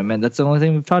disappointment. That's the only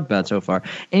thing we've talked about so far.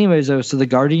 Anyways, though, so the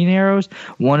Guardian arrows,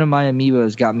 one of my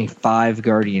amiibos got me 5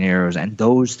 Guardian arrows, and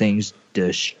those things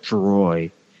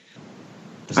destroy.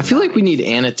 I feel like we need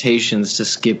annotations to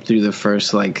skip through the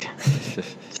first, like,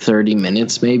 30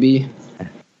 minutes, maybe.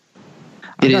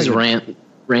 It is rant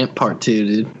part 2,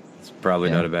 dude. It's probably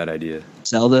Yeah. not a bad idea.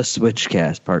 Zelda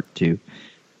Switchcast Part 2.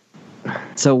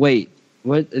 So wait,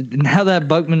 what? Now that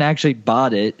Buckman actually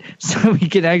bought it, so we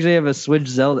can actually have a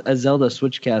Zelda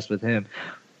Switchcast with him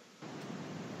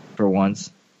for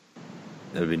once,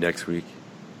 That'll be next week.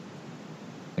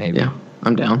 maybe. Yeah,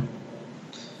 I'm down.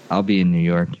 I'll be in New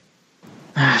York.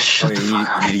 Shut the you fuck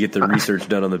up. need to get the research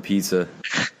done on the pizza.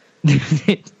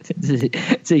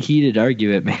 It's a heated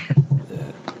argument, man.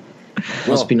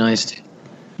 Must be nice, dude.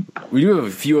 We do have a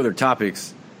few other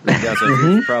topics Yeah, so we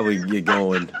should probably get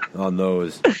going on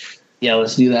those. Yeah,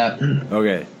 let's do that.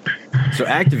 Okay. So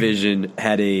Activision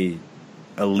had a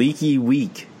leaky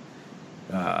week.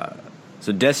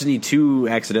 So Destiny 2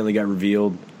 accidentally got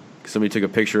revealed. Somebody took a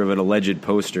picture of an alleged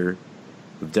poster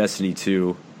of Destiny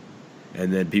 2,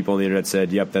 and then people on the internet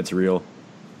said, "Yep, that's real."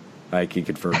 I can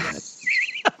confirm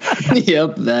that.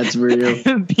 Yep, that's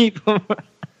real. People.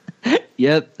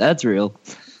 Yep, that's real.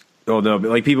 Oh no, but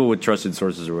like people with trusted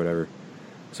sources or whatever.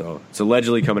 So it's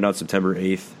allegedly coming out September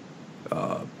 8th.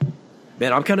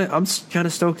 Man, I'm kind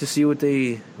of stoked to see what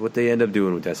they end up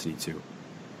doing with Destiny 2,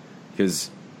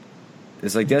 because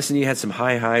it's like Destiny had some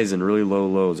high highs and really low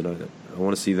lows, and I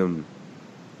want to see them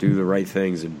do the right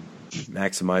things and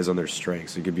maximize on their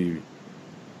strengths. It could be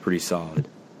pretty solid.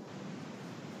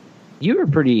 You were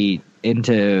pretty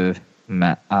into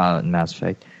Mass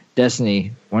Effect.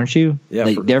 Destiny, weren't you? Yeah,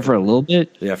 like there for a little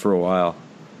bit. Yeah, for a while.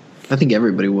 I think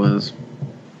everybody was.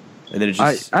 And then it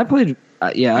just I played.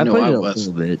 Yeah, I played it a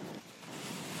little bit.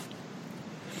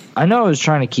 I know I was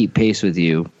trying to keep pace with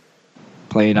you,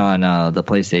 playing on the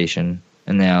PlayStation,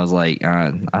 and then I was like,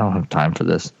 I don't have time for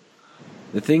this.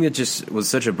 the thing that just was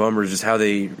such a bummer is just how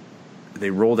they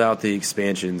rolled out the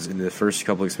expansions, and the first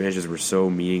couple expansions were so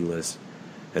meaningless,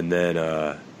 and then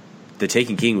the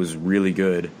Taken King was really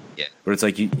good. Yeah, but it's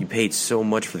like you paid so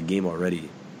much for the game already.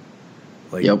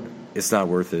 Like, yep. It's not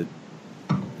worth it.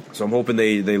 So I'm hoping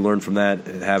they learn from that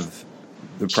and have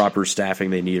the proper staffing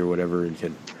they need or whatever, and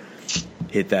can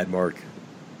hit that mark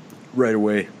right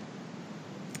away.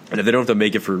 And if they don't have to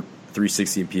make it for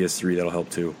 360 and PS3, that'll help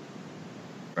too.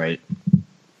 right.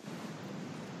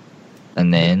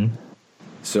 And then,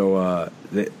 so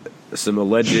some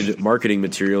alleged marketing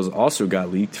materials also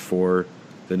got leaked for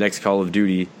the next Call of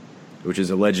Duty, which is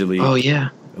allegedly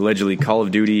Call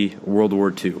of Duty World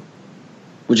War II.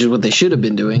 Which is what they should have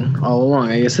been doing all along.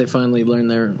 I guess they finally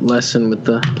learned their lesson with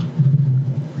that.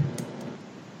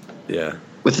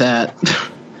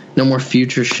 No more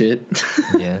future shit.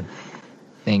 yeah,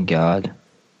 thank God.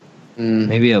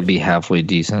 Maybe it'll be halfway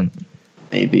decent.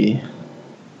 Maybe.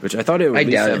 Which I thought it would at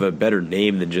least doubt have it. a better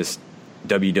name than just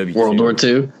WW2. World War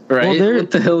II, right? Well,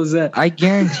 what the hell is that? I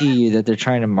guarantee you that they're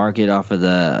trying to market off of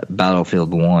the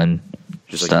Battlefield 1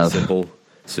 Just like stuff. a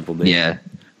simple name. Yeah.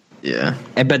 Yeah.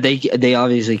 But they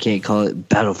obviously can't call it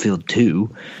Battlefield 2.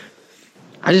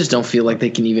 I just don't feel like they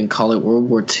can even call it World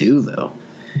War II, though.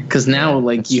 Because now,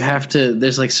 like, you have to,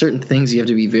 there's like certain things you have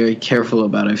to be very careful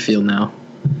about, I feel now.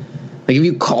 Like, if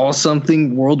you call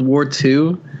something World War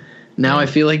II, now I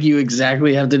feel like you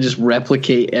exactly have to just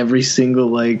replicate every single,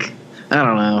 like, I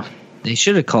don't know. They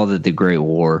should have called it the Great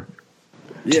War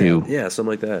 2. Yeah, something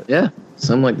like that. Yeah,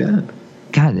 something like that.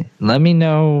 God, let me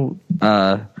know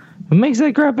who makes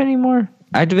that crap anymore?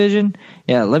 Activision?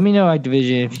 Yeah, let me know,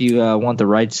 Activision, if you want the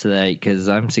rights to that, because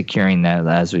I'm securing that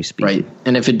as we speak. Right.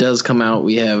 And if it does come out,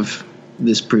 we have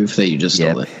this proof that you just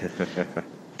stole it.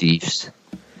 Thieves.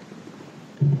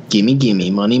 Gimme,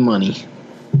 money.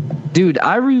 Dude,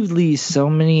 I release so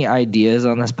many ideas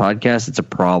on this podcast, it's a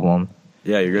problem.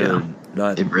 Yeah, you're going to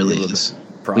not... It really be able to is.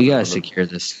 profit We gotta from them. secure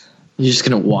this. You're just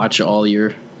going to watch all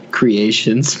your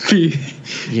creations be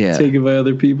Yeah. taken by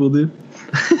other people, dude.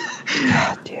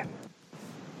 God damn.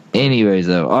 Anyways,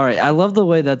 though, all right. I love the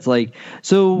way that's like.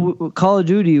 So, Call of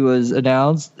Duty was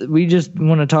announced. We just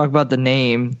want to talk about the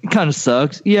name. Kind of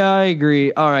sucks. Yeah, I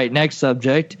agree. All right, next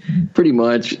subject. Pretty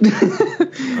much.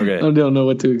 Okay. I don't know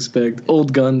what to expect.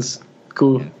 Old guns.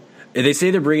 Cool. And they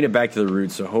say they're bringing it back to the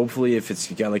roots, so hopefully if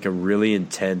it's got like a really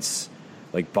intense,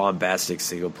 like bombastic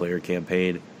single-player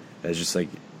campaign that's just like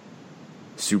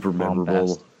super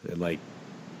memorable Bombast. and like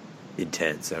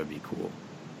intense, that would be cool.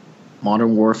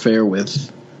 Modern Warfare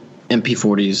with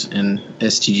MP40s and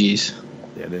STGs.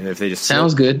 Yeah, and if they just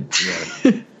Sounds good.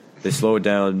 Yeah, they slow it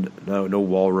down. No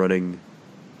wall running.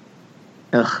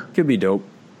 Ugh. Could be dope.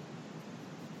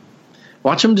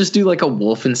 Watch them just do like a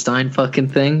Wolfenstein fucking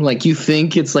thing. Like you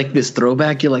think it's like this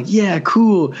throwback. You're like, yeah,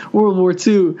 cool, World War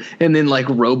II. And then like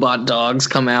robot dogs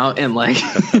come out and like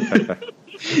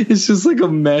it's just like a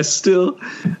mess still.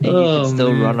 And you can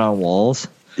still run on walls.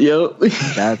 Yep.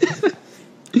 That's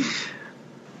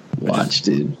Watch,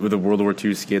 dude. With a World War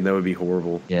II skin, that would be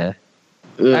horrible. yeah.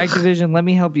 Ugh. Activision, let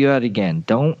me help you out again.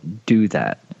 Don't do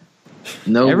that.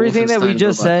 No Everything that we Wolfenstein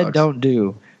just robot said, dogs. don't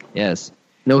do. Yes.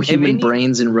 No human any-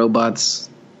 brains and robots.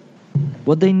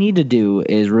 What they need to do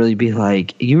is really be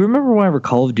like, you remember whenever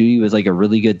Call of Duty was like a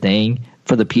really good thing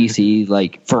for the PC,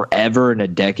 like forever and a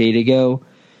decade ago?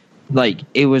 Like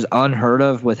it was unheard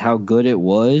of with how good it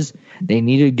was. They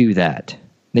need to do that.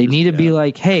 They need to be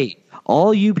like, hey,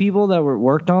 all you people that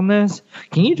worked on this,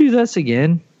 can you do this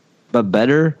again, but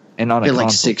better? and on a They're like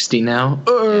console. 60 now.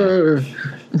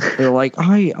 They're like,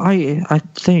 I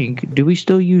think. Do we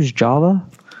still use Java?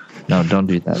 No, don't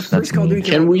do that. That's Call of Duty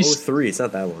mean. came out Can we in 03. It's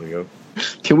not that long ago.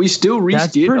 Can we still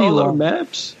That's reskin pretty all our long.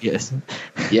 maps? Yes,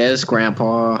 Yes,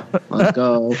 Grandpa. Let's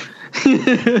go.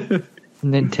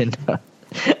 Nintendo.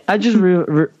 I just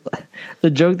the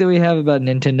joke that we have about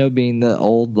Nintendo being the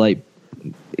old like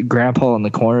grandpa in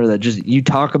the corner that just you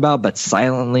talk about but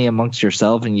silently amongst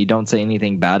yourself and you don't say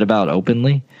anything bad about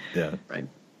openly. Yeah. Right.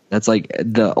 That's like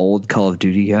the old Call of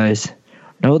Duty guys.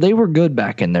 No, they were good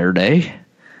back in their day.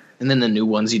 And then the new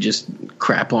ones, you just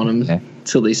crap on them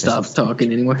until they stop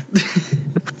talking anymore.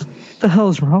 What the hell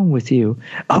is wrong with you?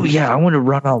 Oh yeah, I want to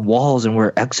run on walls and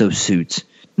wear exosuits.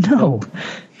 No,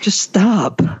 just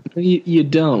stop. You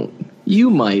don't.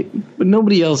 You might, but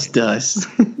nobody else does.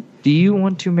 Do you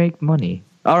want to make money?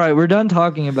 All right, we're done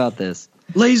talking about this.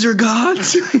 Laser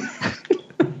gods.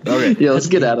 Okay. Yeah, let's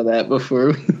get out of that before.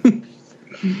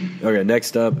 Okay,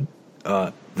 next up,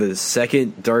 the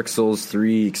second Dark Souls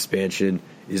 3 expansion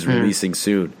is releasing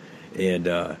soon.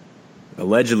 And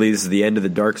allegedly, this is the end of the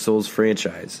Dark Souls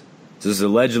franchise. So this is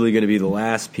allegedly going to be the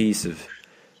last piece of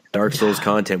Dark Souls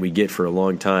content we get for a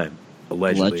long time.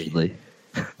 Allegedly.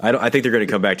 I think they're going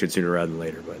to come back to it sooner rather than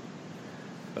later,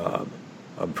 but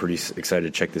I'm pretty excited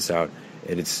to check this out.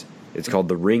 And it's called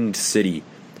The Ringed City.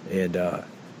 And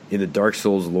in the Dark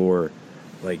Souls lore,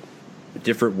 like,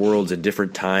 different worlds and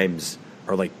different times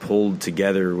are like pulled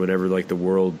together whenever like the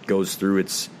world goes through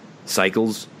its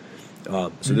cycles.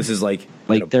 So this is like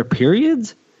their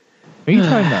periods? What are you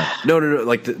talking about? no,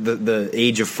 like the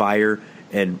age of fire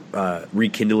and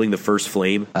rekindling the first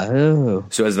flame. Oh.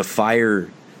 So as the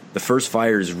first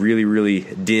fire is really, really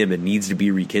dim and needs to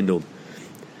be rekindled,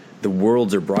 the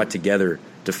worlds are brought together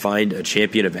to find a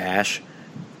champion of ash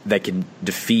that can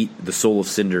defeat the soul of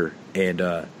cinder and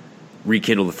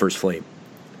rekindle the first flame.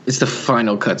 It's the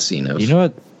final cutscene of. You know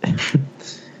what?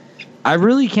 I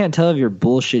really can't tell if you're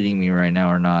bullshitting me right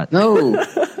now or not. No.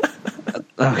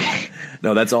 Okay.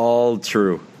 No, that's all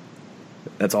true.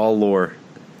 That's all lore.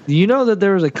 You know that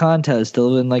there was a contest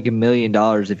to win like $1 million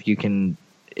if you can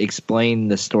explain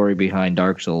the story behind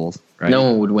Dark Souls, right? No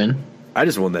one would win. I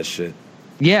just won that shit.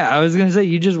 Yeah, I was gonna say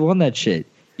you just won that shit.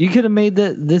 You could have made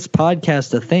this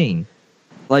podcast a thing,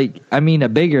 like a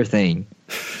bigger thing.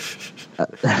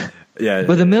 Yeah,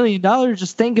 With $1 million,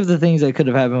 just think of the things that could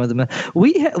have happened with $1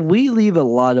 million. We leave a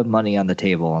lot of money on the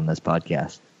table on this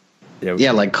podcast.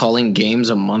 Yeah, like calling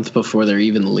games a month before they're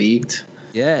even leaked.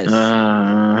 Yes.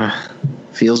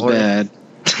 Feels bad.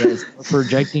 Yes,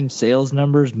 projecting sales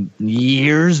numbers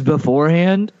years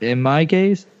beforehand. In my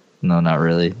case, no, not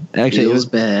really. Actually, Feels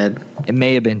bad. It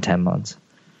may have been 10 months.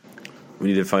 we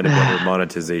need to find a better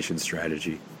monetization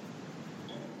strategy.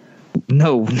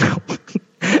 No.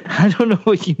 I don't know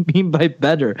what you mean by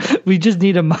better. We just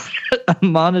need a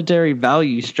monetary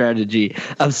value strategy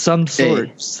of some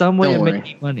sort, some way of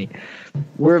making money.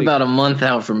 We're about a month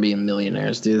out from being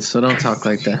millionaires, dude, so don't talk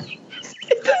like that.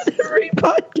 Every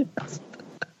podcast.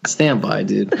 Stand by,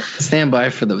 dude. Stand by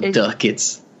for the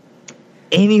ducats.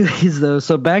 Anyways, though,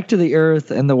 so back to the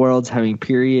Earth and the world's having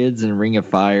periods and Ring of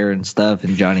Fire and stuff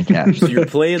and Johnny Cash. So you're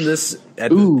playing this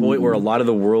at the point where a lot of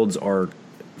the worlds are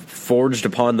forged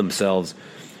upon themselves.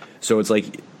 So it's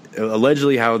like,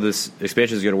 allegedly how this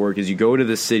expansion is going to work is you go into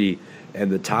this city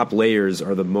and the top layers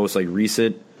are the most like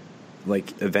recent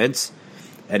like events,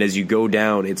 and as you go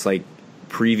down it's like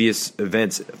previous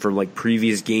events from like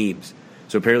previous games.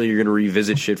 So apparently you're going to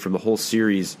revisit shit from the whole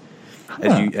series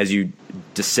as you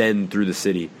descend through the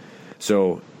city.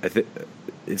 So I think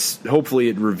hopefully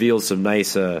it reveals some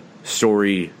nice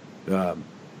story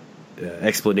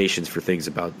explanations for things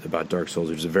about Dark Souls,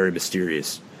 which is a very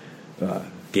mysterious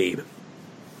game.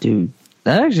 Dude,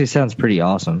 that actually sounds pretty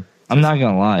awesome. I'm not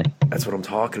gonna lie. That's what I'm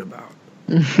talking about.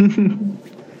 That's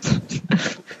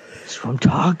what I'm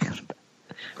talking about.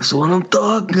 That's what I'm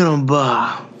talking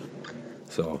about.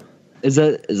 So Is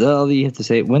that all that you have to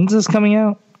say? When's this coming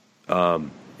out?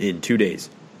 in 2 days.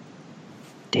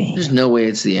 Dang. There's no way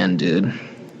it's the end, dude.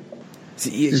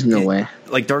 See, There's no way.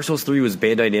 Like Dark Souls 3 was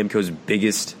Bandai Namco's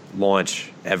biggest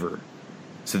launch ever.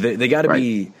 So they got to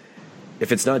be,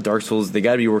 if it's not Dark Souls, they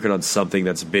got to be working on something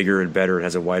that's bigger and better and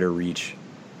has a wider reach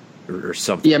or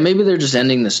something. Yeah, maybe they're just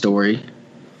ending the story.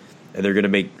 And they're going to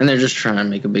make... And they're just trying to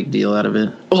make a big deal out of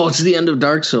it. Oh, it's the end of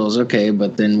Dark Souls. Okay,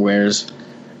 but then where's,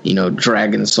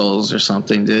 Dragon Souls or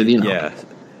something, dude? Yeah.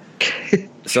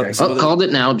 Called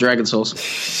it now, Dragon Souls.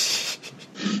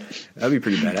 That'd be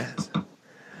pretty badass.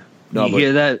 You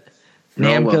hear that?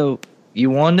 Namco, you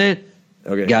want it?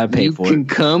 Okay. Gotta pay You for can it.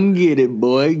 come get it,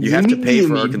 boy. You have to pay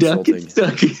for our consulting.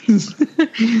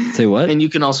 Say what? And you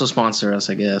can also sponsor us,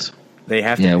 I guess. They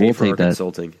have to Yeah, pay we'll for our take that.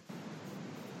 consulting.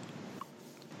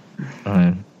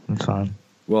 Alright, that's fine.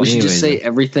 Well, We should just say anyways.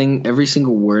 everything, every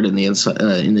single word in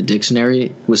the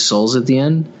dictionary with souls at the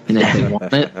end, and if they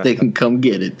want it, they can come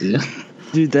get it, dude.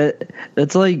 Dude,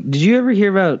 that's like, did you ever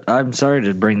hear about, I'm sorry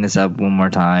to bring this up one more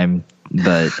time,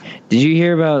 but did you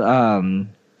hear about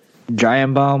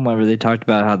Giant Bomb whenever they talked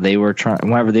about how they were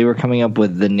whenever they were coming up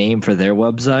with the name for their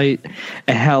website,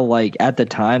 and how like at the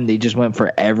time they just went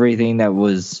for everything that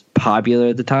was popular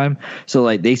at the time. So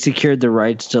like they secured the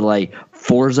rights to like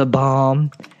Forza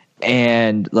Bomb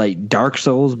and like Dark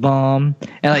Souls Bomb,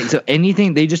 and like so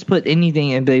anything, they just put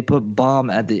anything and they put bomb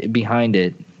at the behind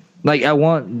it. Like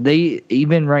they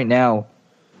even right now,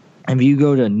 if you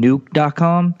go to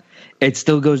nuke.com, it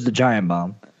still goes to Giant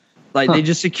Bomb. Like they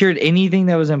just secured anything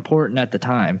that was important at the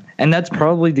time, and that's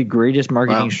probably the greatest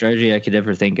marketing strategy I could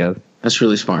ever think of. That's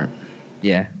really smart.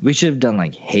 Yeah, we should have done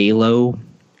like Halo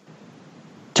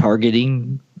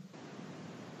targeting.com.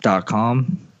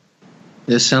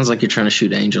 This sounds like you're trying to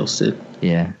shoot angels, dude.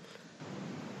 Yeah.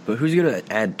 but who's gonna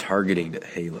add targeting to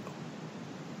Halo?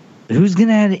 Who's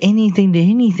gonna add anything to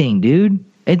anything, dude?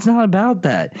 It's not about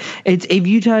that. It's if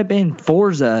you type in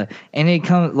Forza and it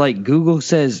comes like Google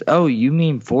says, "Oh, you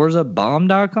mean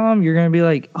ForzaBomb.com?" You're gonna be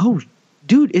like, "Oh,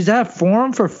 dude, is that a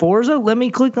forum for Forza? Let me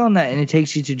click on that," and it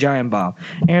takes you to Giant Bomb,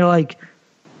 and you're like,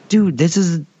 "Dude, this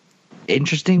is an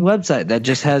interesting website that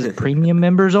just has premium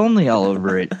members only all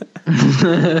over it."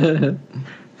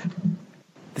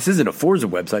 This isn't a Forza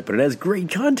website, but it has great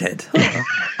content.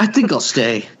 I think I'll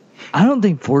stay. I don't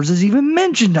think Forza's even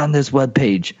mentioned on this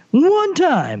webpage one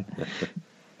time.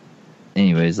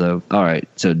 Anyways, though, all right.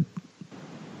 So,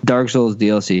 Dark Souls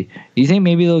DLC. Do you think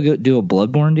maybe they'll do a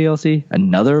Bloodborne DLC?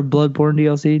 Another Bloodborne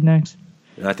DLC next?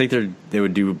 I think they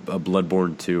would do a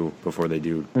Bloodborne 2 before they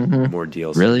do more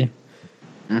DLC. Really?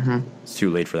 It's too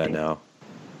late for that now.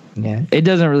 Yeah. It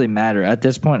doesn't really matter. At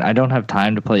this point, I don't have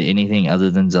time to play anything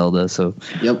other than Zelda, so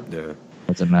Yep. Yeah. it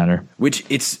doesn't matter. Which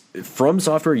it's From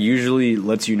Software usually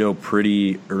lets you know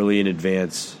pretty early in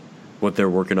advance what they're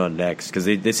working on next, because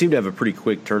they seem to have a pretty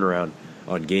quick turnaround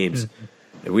on games,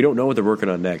 and we don't know what they're working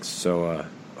on next. So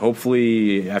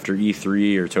hopefully after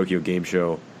E3 or Tokyo Game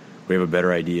Show, we have a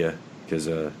better idea, because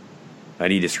I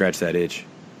need to scratch that itch.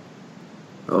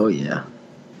 Oh yeah.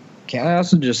 Can I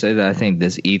also just say that I think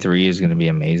this E3 is going to be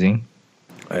amazing?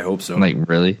 I hope so. Like,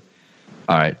 really?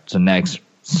 All right. So next,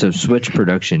 Switch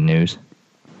production news.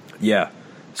 Yeah.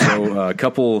 So a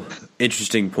couple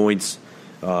interesting points.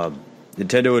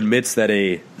 Nintendo admits that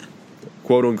a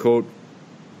quote-unquote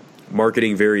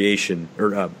marketing variation,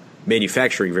 or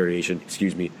manufacturing variation,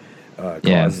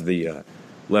 caused the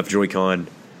left Joy-Con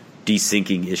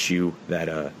desyncing issue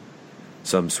that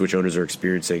some Switch owners are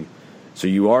experiencing. So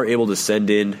you are able to send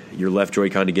in your left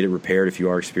Joy-Con to get it repaired if you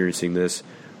are experiencing this,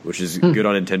 which is good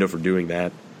on Nintendo for doing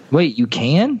that. Wait, you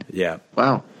can? Yeah.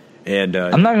 Wow. And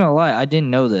I'm not going to lie. I didn't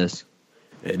know this.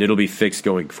 and it'll be fixed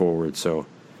going forward, so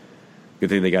good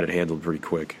thing they got it handled pretty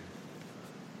quick.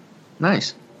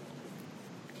 Nice.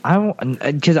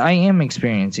 Because I am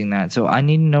experiencing that, so I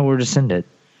need to know where to send it.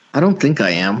 I don't think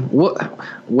I am.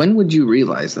 When would you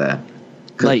realize that?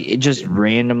 Like, it just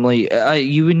randomly...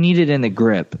 you would need it in the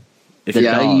grip. If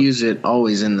Yeah, I dog. use it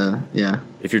always in the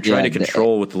If you're trying Yeah, to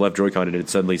control with the left Joy-Con and it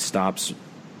suddenly stops,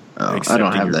 Oh, I accepting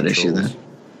don't have your that issue controls. then.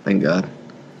 Thank God.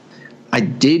 I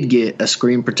did get a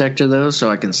screen protector though, so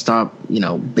I can stop,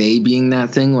 babying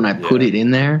that thing when I put Yeah. it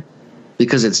in there,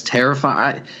 because it's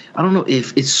terrifying. I don't know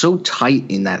if it's so tight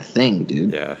in that thing,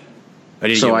 dude. Yeah. I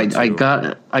need to So get one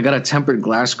too. I got a tempered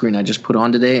glass screen I just put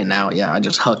on today, and now I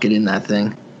just huck it in that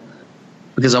thing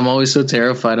because I'm always so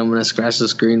terrified I'm gonna scratch the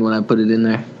screen when I put it in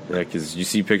there. Yeah, because you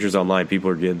see pictures online, people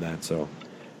are getting that, so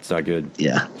it's not good.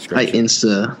 Yeah, Scratch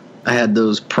it. I had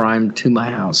those primed to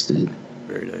my house, dude.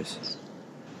 Very nice.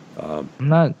 I'm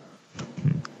not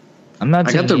I got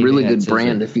the saying really anything that good says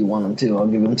brand. that- If you want them to, I'll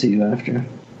give them to you after.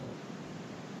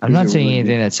 I'm not These are saying really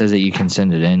anything that says that you can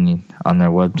send it in on their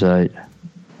website.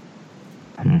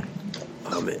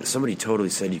 Oh man, somebody totally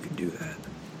said you could do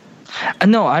that.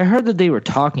 No, I heard that they were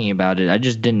talking about it. I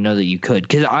just didn't know that you could,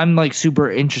 because I'm like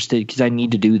super interested because I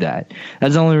need to do that.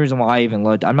 That's the only reason why I even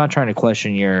looked. I'm not trying to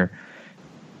question your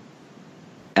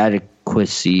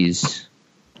adequacies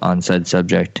on said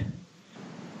subject.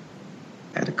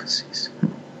 Adequacies.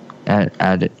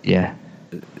 Yeah.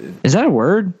 Is that a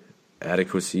word?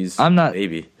 Adequacies. I'm not.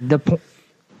 Maybe. The point.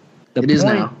 It is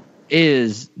now.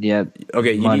 Is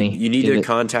Okay, money. you need Give to it-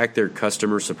 contact their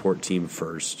customer support team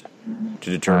first to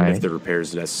determine Alright. if the repair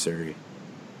is necessary.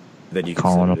 Then you can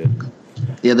Calling send it in.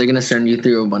 Yeah, they're gonna send you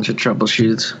through a bunch of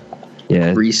troubleshoots,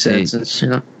 resets and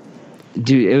shit.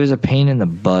 Dude, it was a pain in the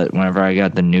butt whenever I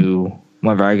got the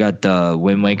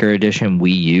Wind Waker edition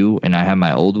Wii U, and I had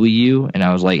my old Wii U, and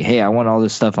I was like, hey, I want all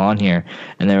this stuff on here.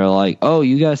 And they were like, oh,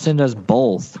 you guys send us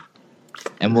both,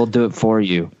 and we'll do it for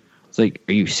you. It's like,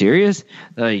 are you serious?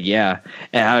 They're like, yeah.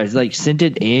 And I was like, sent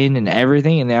it in and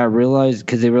everything, and then I realized,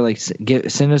 because they were like,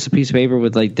 send us a piece of paper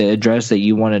with like the address that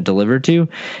you want it delivered to.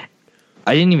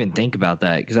 I didn't even think about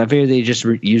that, because I figured they just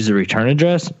use the return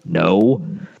address. No.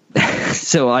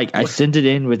 So like I sent it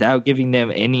in without giving them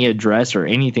any address or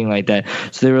anything like that.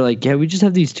 So they were like, yeah, we just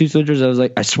have these two switchers. I was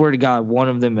like, I swear to God, one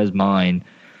of them is mine.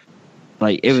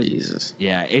 Like it was, Jesus.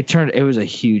 Yeah, it was a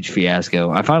huge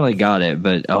fiasco. I finally got it,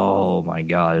 but oh my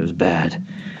God, it was bad.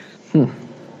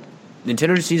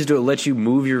 Nintendo just needs to let you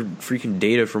move your freaking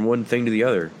data from one thing to the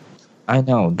other. I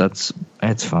know, that's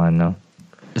fine though.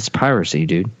 It's piracy,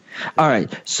 dude. All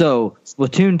right, so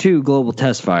Splatoon 2 global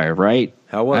test fire, right?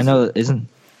 How was I know,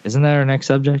 isn't that our next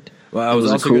subject? Well, I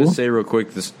was also going to say real quick,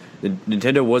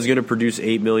 Nintendo was going to produce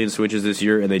 8 million Switches this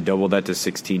year, and they doubled that to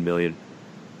 16 million.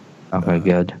 Okay,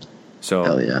 good. So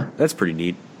hell yeah, that's pretty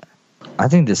neat. I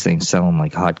think this thing's selling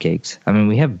like hotcakes. I mean,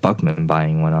 we have Buckman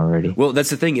buying one already. Well, that's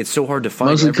the thing. It's so hard to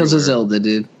find. Mostly because of Zelda,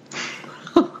 dude.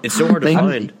 It's so hard to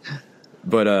find.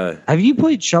 But have you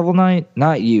played Shovel Knight?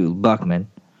 Not you, Buckman.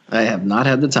 I have not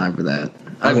had the time for that.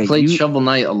 I played Shovel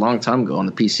Knight a long time ago on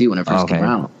the PC when it first came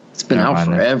out. It's been out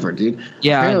forever, dude.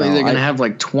 Yeah, apparently they're gonna have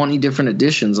like 20 different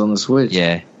editions on the Switch.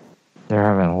 Yeah, they're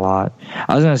having a lot.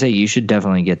 I was gonna say you should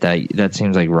definitely get that. That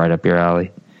seems like right up your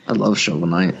alley. I love Shovel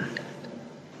Knight.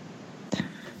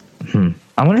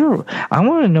 I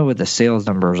want to know what the sales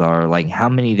numbers are. Like how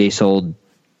many they sold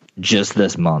just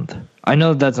this month. I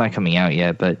know that's not coming out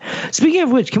yet, but speaking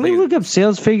of which, can we look up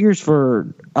sales figures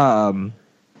for Xbox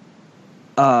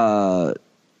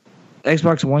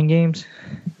One games?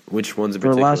 Which ones in for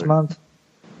particular? last month?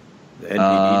 The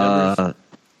NPD numbers?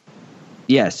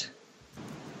 Yes.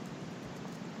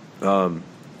 Well,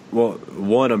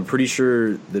 one, I'm pretty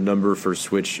sure the number for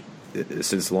Switch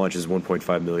since launch is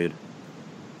 1.5 million.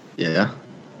 Yeah.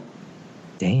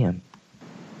 Damn.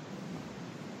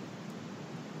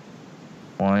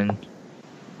 One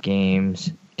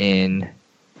games in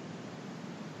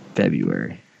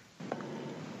February.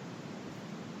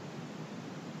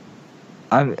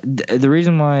 The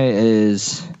reason why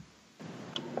is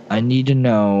I need to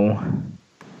know.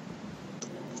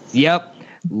 Yep.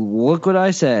 Look what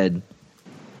I said.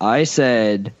 I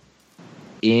said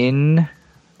in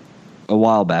a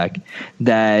while back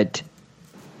that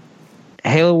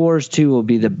Halo Wars 2 will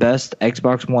be the best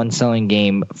Xbox One selling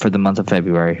game for the month of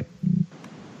February.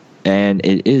 And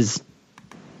it is.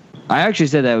 I actually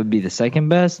said that would be the second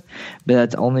best, but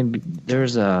that's only.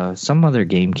 There's some other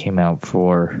game came out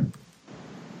for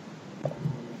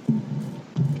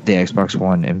the Xbox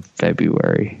One in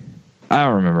February. I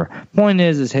don't remember. Point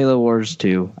is Halo Wars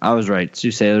 2. I was right.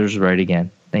 Sue Sailor's right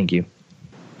again. Thank you.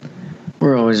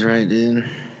 We're always right, dude.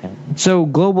 So,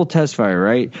 Global Test Fire,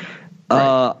 right?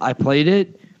 I played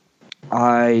it.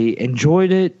 I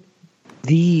enjoyed it.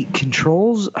 The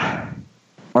controls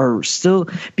are still,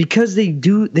 because they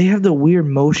have the weird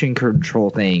motion control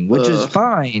thing, which is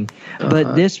fine.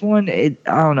 But this one, I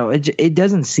don't know. It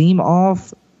doesn't seem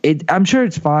off. I'm sure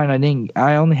it's fine.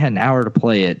 I only had an hour to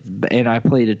play it, and I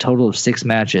played a total of 6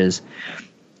 matches.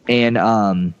 And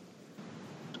I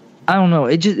don't know.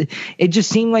 It just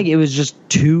seemed like it was just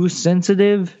too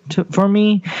sensitive for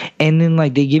me. And then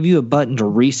like they give you a button to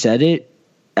reset it.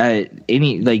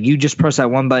 You just press that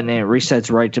one button and it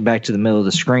resets back to the middle of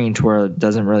the screen to where it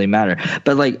doesn't really matter.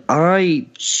 But like I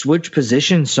switch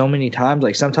positions so many times.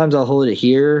 Like sometimes I'll hold it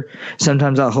here,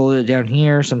 sometimes I'll hold it down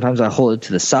here, sometimes I'll hold it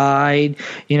to the side,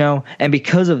 and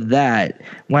because of that,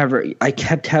 whenever I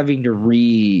kept having to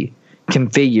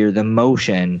reconfigure the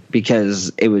motion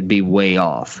because it would be way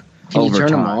off. Can you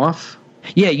turn them off?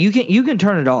 Yeah, you can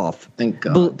turn it off. Thank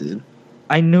God, dude.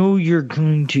 I know you're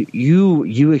going to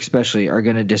you especially are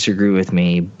going to disagree with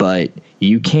me, but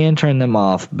you can turn them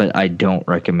off, but I don't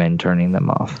recommend turning them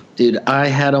off. Dude, I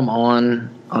had them on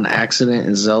accident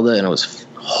in Zelda and it was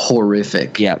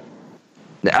horrific. Yeah.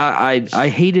 I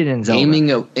hate it in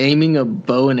Zelda. Aiming a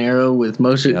bow and arrow with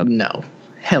motion? Yep. No.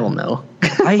 Hell no.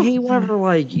 I hate whenever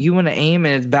like you want to aim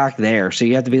and it's back there, so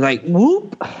you have to be like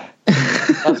whoop.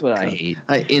 That's what I hate.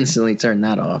 I instantly turn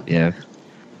that off. Yeah.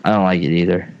 I don't like it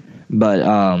either. But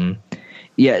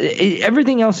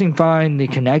everything else seemed fine. The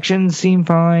connections seemed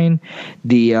fine.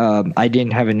 I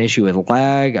didn't have an issue with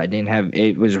lag.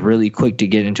 It was really quick to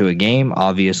get into a game.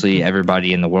 Obviously,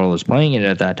 everybody in the world was playing it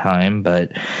at that time,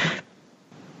 but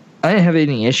I didn't have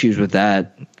any issues with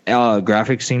that.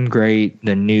 graphics seemed great.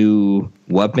 The new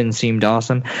weapon seemed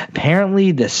awesome.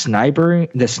 Apparently, the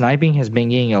sniping has been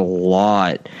getting a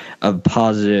lot of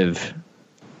positive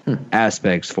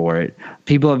aspects for it.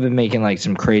 People have been making like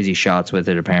some crazy shots with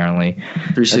it. Apparently,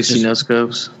 360 no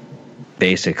scopes,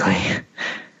 basically.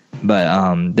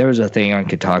 But there was a thing on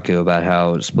Kotaku about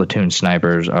how Splatoon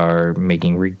snipers are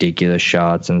making ridiculous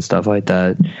shots and stuff like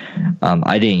that.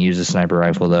 I didn't use a sniper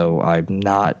rifle though. I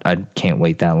can't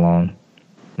wait that long.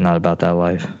 Not about that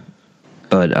life.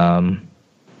 But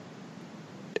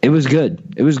it was good.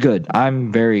 It was good.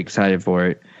 I'm very excited for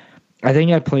it. I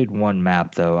think I played one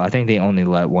map though. I think they only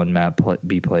let one map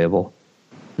be playable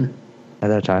at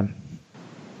that time.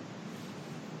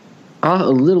 A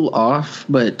little off,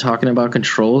 but talking about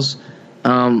controls,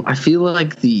 I feel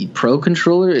like the Pro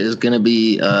Controller is going to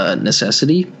be a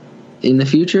necessity in the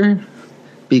future,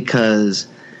 because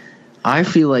I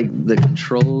feel like the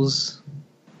controls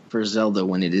for Zelda,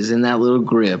 when it is in that little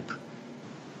grip,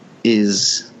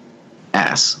 is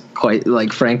ass. Quite,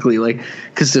 like, frankly, like,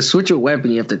 because to switch a weapon,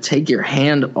 you have to take your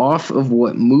hand off of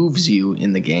what moves you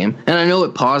in the game. And I know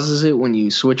it pauses it when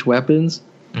you switch weapons.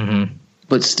 Mm-hmm.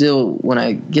 But still, when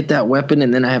I get that weapon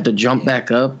and then I have to jump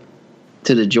back up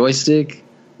to the joystick,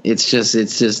 it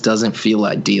just doesn't feel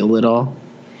ideal at all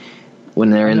when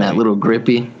they're in that little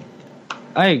grippy.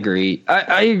 I agree.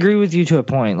 I agree with you to a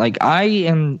point. Like I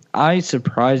don't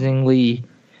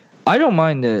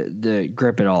mind the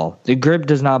grip at all. The grip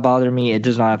does not bother me. It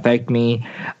does not affect me.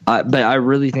 But I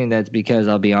really think that's because,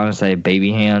 I'll be honest, I have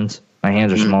baby hands. My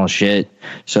hands are small as shit.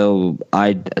 So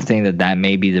I think that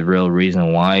may be the real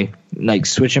reason why. Like,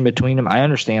 switching between them, I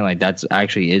understand, like, that's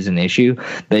actually is an issue,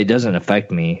 but it doesn't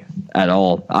affect me at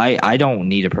all. I don't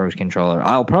need a Pro Controller.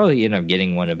 I'll probably end up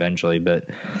getting one eventually, but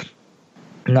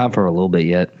not for a little bit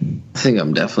yet. I think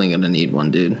I'm definitely going to need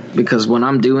one, dude. Because when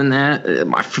I'm doing that,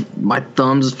 my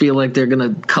thumbs feel like they're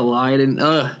going to collide. And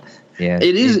yeah,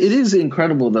 it is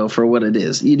incredible, though, for what it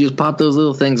is. You just pop those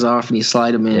little things off and you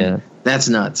slide them in. Yeah. That's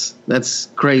nuts. That's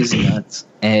crazy nuts.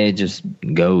 And it just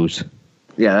goes.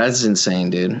 Yeah, that's insane,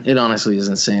 dude. It honestly is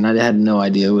insane. I had no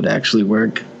idea it would actually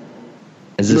work.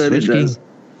 Is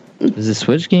the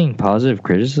Switch getting positive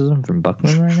criticism from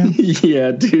Buckman right now?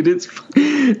 Yeah, dude.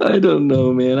 I don't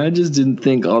know, man. I just didn't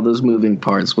think all those moving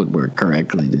parts would work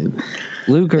correctly, dude.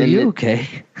 Luke, are you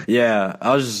okay? Yeah,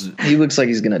 he looks like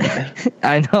he's gonna die.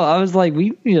 I know. I was like,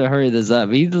 we need to hurry this up.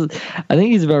 I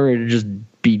think he's about ready to just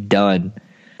be done.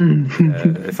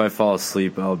 if I fall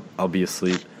asleep, I'll be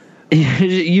asleep.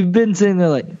 You've been sitting there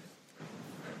like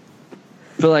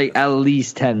for like at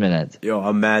least 10 minutes. Yo,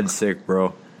 I'm mad sick,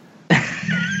 bro.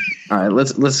 All right,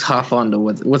 let's hop on to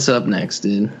what's up next,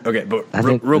 dude. Okay, but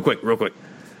real quick.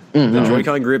 Mm-hmm. The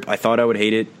Joy-Con grip, I thought I would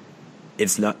hate it.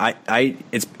 It's not.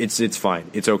 It's fine.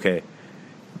 It's okay.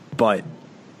 But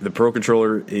the Pro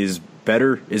Controller is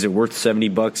better. Is it worth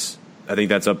 $70? I think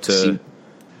that's up to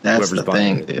that's whoever's the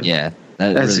buying thing, it. dude. Yeah,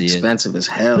 that's really expensive as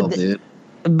hell, dude.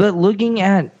 But looking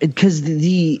at, because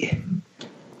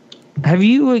have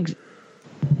you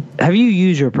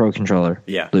used your Pro Controller?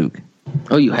 Yeah, Luke.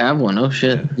 Oh, you have one? Oh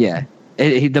shit. Yeah,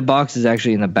 the box is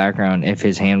actually in the background. If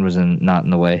his hand was not in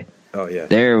the way. Oh yeah.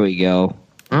 There we go.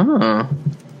 Oh.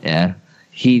 Yeah.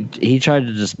 He tried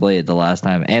to display it the last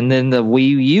time, and then the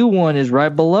Wii U one is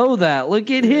right below that. Look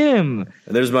at him.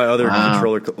 And there's my other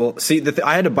controller. Well, see,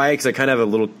 I had to buy it because I kind of have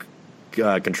a little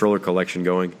controller collection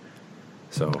going.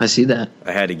 So I see that.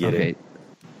 I had to get it.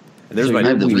 And there's So my I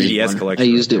have the 3DS Wii collection. I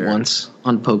used right it there. once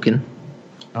on Pokken.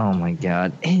 Oh my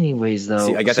god. Anyways, though,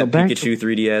 See, I got that Pikachu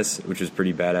 3DS, which was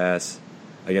pretty badass.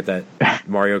 I got that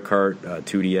Mario Kart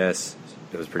 2DS.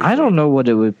 It was pretty. I don't know what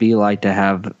it would be like to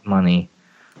have money.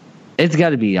 It's got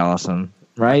to be awesome,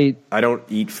 right? I don't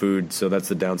eat food, so that's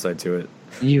the downside to it.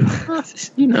 You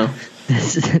know,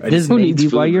 this may be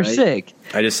why you're sick.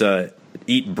 I just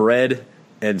eat bread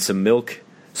and some milk,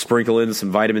 sprinkle in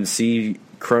some vitamin C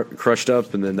crushed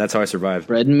up, and then that's how I survive.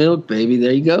 Bread and milk, baby.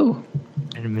 There you go.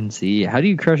 Vitamin C. How do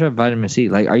you crush up vitamin C?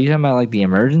 Like, are you talking about like the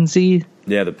emergency?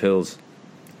 Yeah, the pills.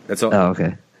 That's all. Oh,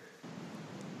 okay.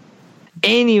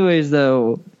 Anyways,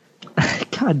 though,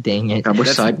 god dang it. We're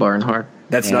sidebarring hard.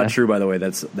 That's not true, by the way.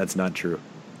 That's not true.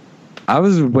 I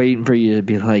was waiting for you to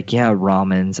be like, yeah,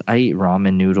 ramens. I eat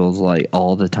ramen noodles like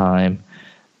all the time.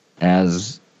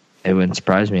 As it wouldn't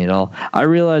surprise me at all. I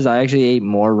realized I actually ate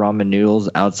more ramen noodles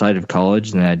outside of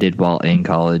college than I did while in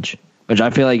college, which I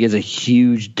feel like is a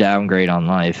huge downgrade on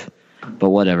life.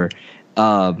 But whatever.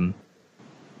 But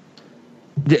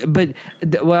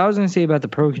what I was going to say about the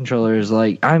Pro Controller is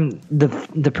like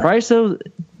the price though.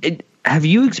 Have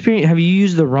you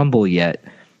used the Rumble yet?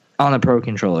 on the Pro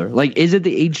Controller? Like, is it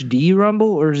the HD rumble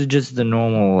or is it just the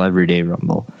normal everyday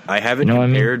rumble? I haven't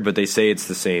compared, but they say it's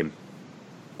the same.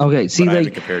 Okay, see, but I like,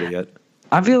 haven't compared it yet.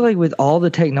 I feel like with all the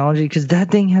technology, because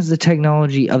that thing has the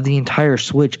technology of the entire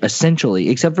Switch, essentially,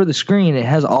 except for the screen, it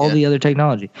has all the other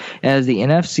technology. It has the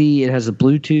NFC, it has the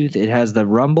Bluetooth, it has the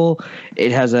rumble,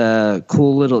 it has a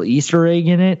cool little Easter egg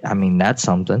in it. I mean, that's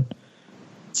something.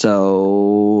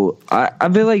 So I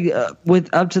feel like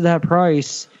with up to that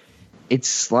price, it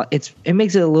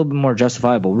makes it a little bit more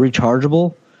justifiable,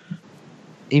 rechargeable,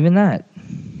 even that.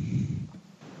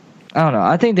 I don't know.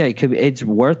 I think that it's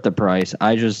worth the price.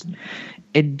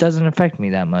 It doesn't affect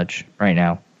me that much right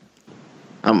now.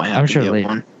 I might have to get later,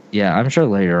 one. Yeah, I'm sure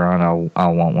later on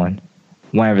I'll want one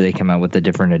whenever they come out with a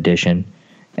different edition,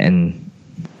 and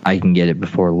I can get it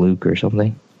before Luke or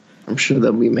something. I'm sure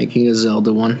they'll be making a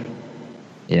Zelda one.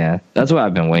 Yeah, that's what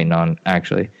I've been waiting on,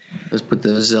 actually. Let's put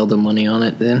the Zelda money on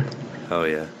it then. Oh,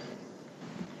 yeah.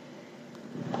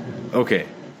 Okay.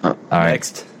 All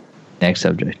right. Next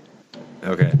subject.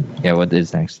 Okay. Yeah, what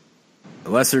is next?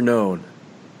 Lesser known.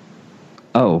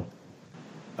 Oh.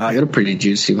 I got a pretty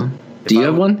juicy one. Do you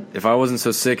have one? If I wasn't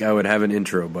so sick, I would have an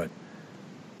intro, but...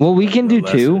 Well, we can do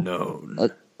two.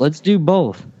 Known. Let's do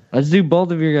both. Let's do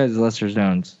both of your guys' lesser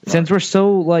knowns. Since we're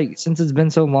since it's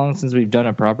been so long since we've done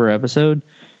a proper episode,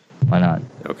 why not?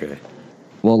 Okay.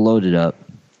 We'll load it up.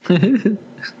 Flip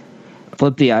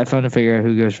the iPhone to figure out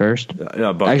who goes first.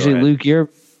 Actually, Luke, you're...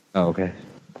 Oh, okay.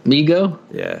 Me go?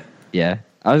 Yeah. Yeah.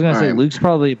 I was going to say, right. Luke's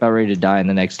probably about ready to die in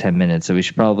the next 10 minutes, so we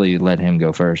should probably let him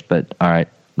go first. But, all right,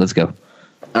 let's go.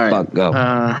 All right. Buck, go.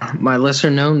 My lesser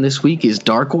known this week is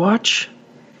Dark Watch.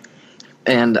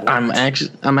 And I'm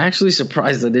actually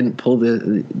surprised I didn't pull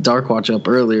the Dark Watch up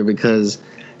earlier because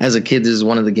as a kid, this is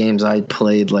one of the games I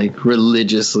played like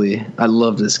religiously. I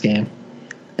love this game.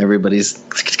 Everybody's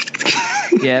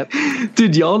Yep.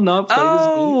 Did y'all not play this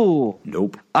game?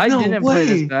 Nope. I didn't play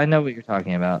this, way. but I know what you're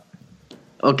talking about.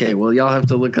 Okay, well y'all have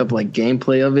to look up like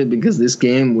gameplay of it because this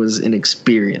game was an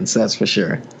experience, that's for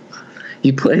sure.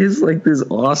 He plays like this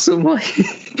awesome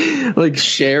like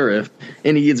sheriff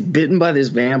and he gets bitten by this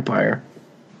vampire.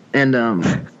 And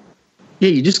yeah,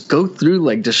 you just go through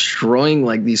like destroying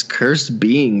like these cursed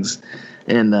beings.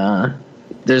 And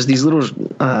there's these little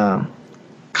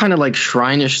kind of like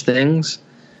shrine-ish things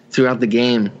throughout the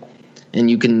game. And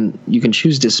you can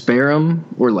choose to spare them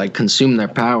or like consume their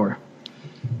power.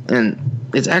 And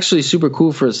it's actually super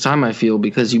cool for its time, I feel,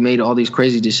 because you made all these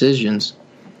crazy decisions.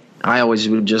 I always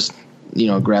would just,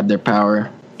 grab their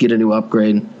power, get a new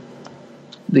upgrade.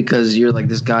 Because you're like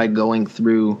this guy going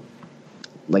through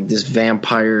like this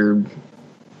vampire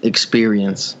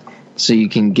experience. So you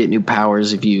can get new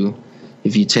powers if you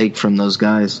take from those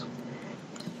guys.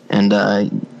 And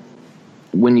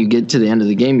when you get to the end of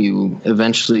the game, you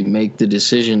eventually make the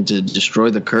decision to destroy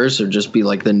the curse or just be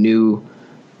like the new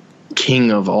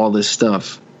king of all this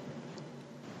stuff.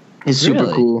 It's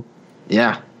super cool.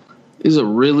 Yeah. It's a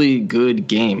really good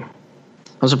game.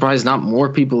 I'm surprised not more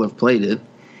people have played it.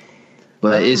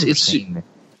 But it's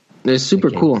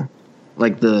super cool.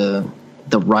 Like the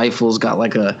rifle's got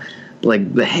like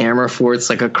the hammer for it's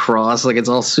like a cross, like it's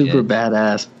all super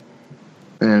badass.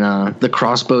 And the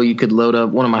crossbow you could load up.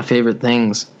 One of my favorite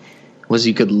things was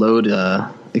you could load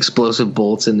explosive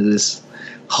bolts into this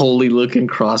holy looking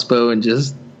crossbow and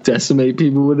just decimate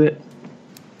people with it.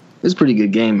 It's a pretty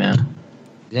good game, man.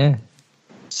 Yeah.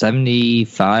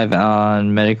 75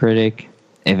 on Metacritic,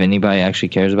 if anybody actually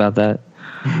cares about that.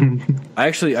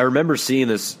 I remember seeing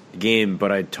this game,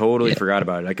 but I totally forgot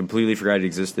about it. I completely forgot it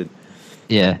existed.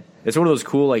 Yeah. It's one of those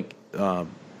cool, like,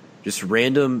 just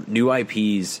random new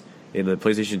IPs in the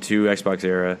PlayStation 2, Xbox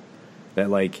era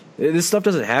that, like, this stuff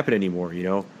doesn't happen anymore,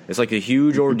 It's like a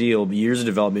huge ordeal, years of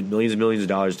development, millions and millions of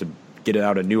dollars to get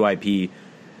out a new IP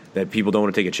that people don't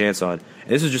want to take a chance on. And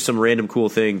this is just some random cool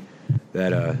thing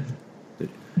that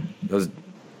was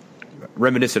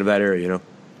reminiscent of that era,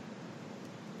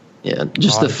 Yeah,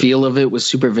 just the feel of it was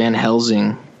super Van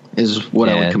Helsing is what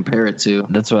I would compare it to.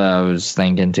 That's what I was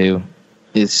thinking too.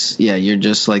 You're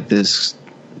just like this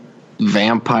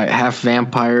half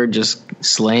vampire just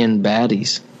slaying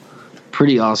baddies.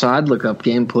 Pretty awesome. I'd look up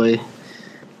gameplay.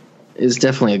 It's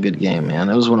definitely a good game, man.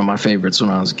 It was one of my favorites when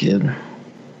I was a kid.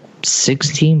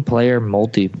 16-player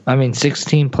multiplayer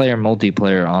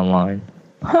online.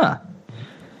 Huh.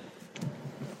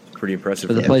 Pretty impressive.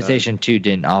 But the PlayStation 2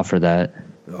 didn't offer that.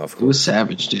 Oh, of course. It was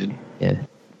savage, dude. Yeah.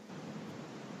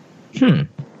 You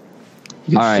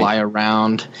could fly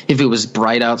around. If it was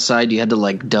bright outside, you had to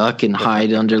like duck and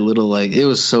hide under little like. It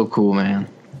was so cool, man.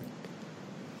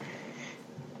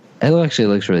 It actually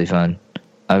looks really fun.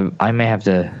 I may have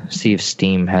to see if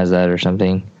Steam has that or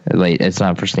something. Wait, it's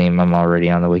not for Steam. I'm already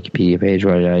on the Wikipedia page.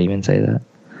 Why did I even say that?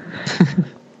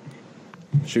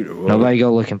 Shoot, well, Nobody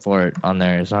go looking for it on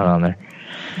there. It's not on there.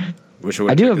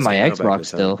 I do have my Xbox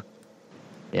still.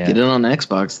 Yeah. Get it on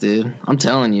Xbox, dude. I'm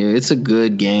telling you, it's a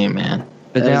good game, man.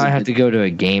 But now I have to go to a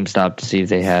GameStop to see if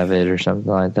they have it or something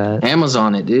like that.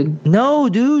 Amazon it, dude. No,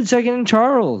 dude. Second and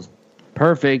Charles.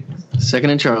 Perfect. Second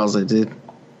and Charles, I did.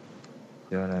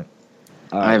 Doing it.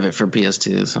 I have it for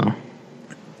PS2, so.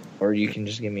 Or you can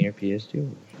just give me your PS2.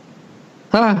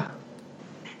 Ah.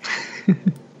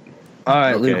 All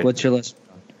right, Okay. Luke, what's your list?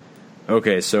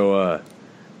 Okay, so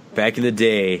back in the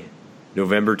day,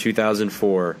 November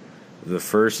 2004, the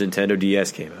first Nintendo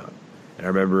DS came out. And I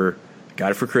remember I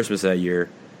got it for Christmas that year,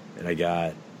 and I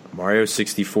got Mario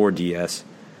 64 DS,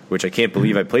 which I can't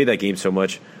believe I played that game so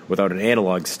much without an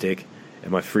analog stick,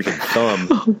 and my freaking thumb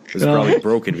was probably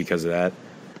broken because of that.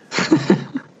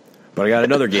 But I got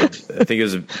another game. I think it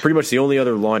was pretty much the only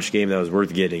other launch game that was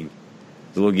worth getting.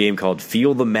 It's a little game called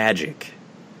Feel the Magic.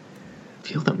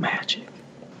 Feel the magic.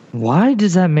 Why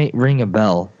does that ring a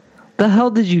bell? The hell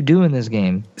did you do in this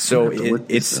game? So have to look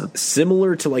this it's up.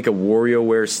 similar to like a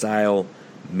WarioWare style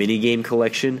minigame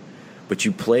collection, but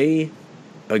you play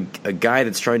a guy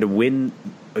that's trying to win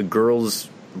a girl's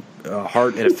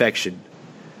heart and affection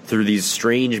through these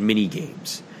strange mini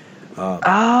games.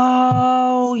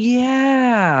 Oh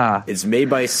yeah. It's made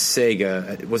by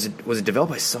Sega. Was it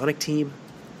developed by Sonic Team?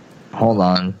 Hold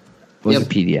on. Yep.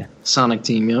 Wikipedia. Sonic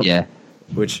Team, yep. Yeah.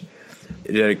 Which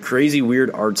it had a crazy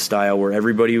weird art style where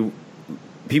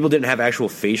people didn't have actual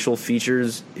facial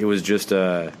features. It was just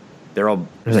they're all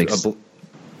Like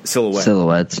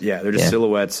silhouettes. Yeah, they're just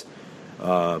silhouettes.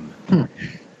 Wild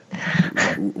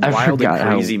and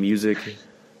crazy music.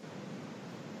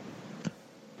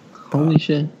 Holy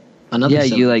shit. Another Yeah,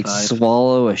 you like 75.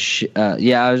 swallow a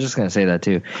yeah, I was just gonna say that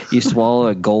too. You swallow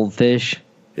a goldfish.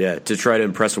 Yeah, to try to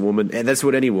impress a woman, and that's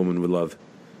what any woman would love.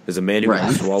 Is a man who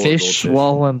can swallow a Fish goldfish.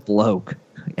 swallowing bloke.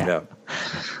 Yeah.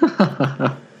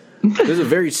 There's a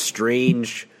very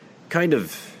strange, kind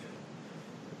of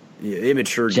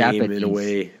immature game in a Japanese.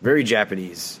 way. Very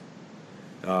Japanese.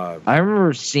 I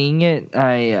remember seeing it.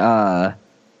 I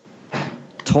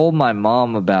told my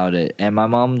mom about it, and my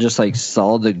mom just like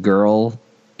saw the girl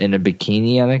in a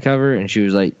bikini on the cover, and she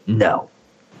was like, "No."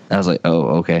 I was like,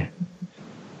 "Oh, okay."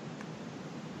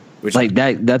 Which, Like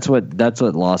that's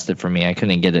what lost it for me. I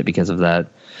couldn't get it because of that.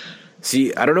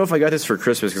 see, I don't know if I got this for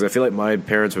Christmas because I feel like my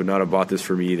parents would not have bought this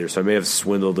for me either. So I may have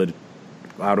swindled it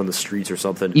out on the streets or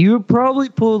something. You probably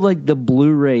pulled like the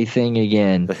Blu-ray thing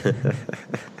again.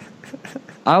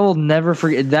 I will never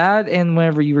forget that. And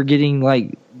whenever you were getting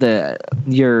like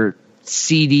your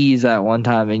CDs at one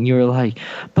time, and you were like,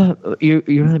 "But you're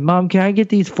like, Mom, can I get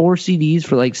these 4 CDs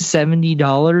for like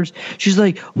 $70?" She's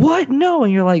like, "What? No!"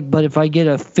 And you're like, "But if I get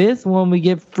a 5th one, we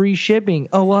get free shipping."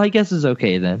 Oh well, I guess it's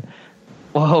okay then.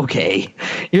 Well, okay.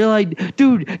 You're like,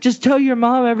 dude, just tell your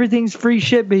mom everything's free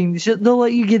shipping. They'll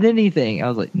let you get anything. I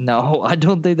was like, no, I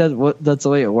don't think that's the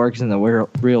way it works in the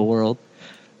real world.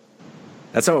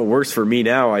 That's how it works for me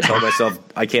now. I tell myself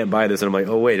I can't buy this, and I'm like,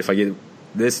 oh wait, if I get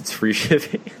this, it's free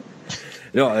shipping.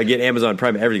 No, I get Amazon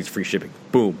Prime, everything's free shipping.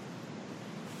 Boom.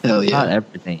 Hell Not yeah.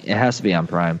 everything. It has to be on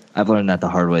Prime. I've learned that the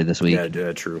hard way this week.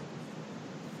 Yeah, true.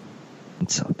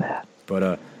 It's so bad.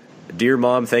 But dear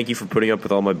Mom, thank you for putting up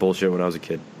with all my bullshit when I was a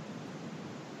kid.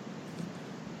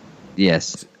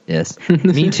 Yes.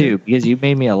 Me too, because you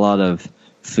made me a lot of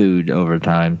food over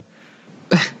time.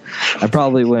 I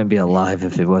probably wouldn't be alive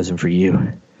if it wasn't for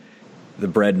you. The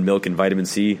bread and milk and vitamin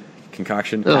C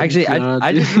concoction. Oh, Actually, God.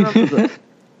 I just remember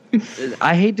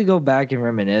I hate to go back and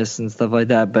reminisce and stuff like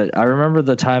that, but I remember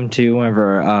the time too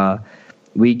whenever I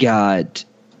got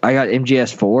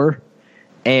MGS4,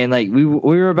 and like we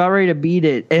were about ready to beat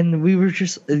it, and we were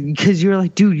just because you were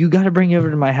like, dude, you got to bring it over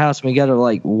to my house and we got to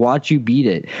like watch you beat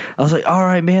it. I was like, all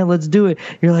right, man, let's do it.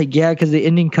 You're like, yeah, because the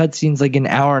ending cutscene's like an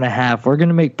hour and a half. We're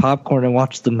gonna make popcorn and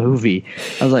watch the movie.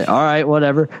 I was like, all right,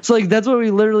 whatever. So like that's what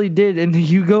we literally did, and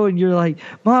you go and you're like,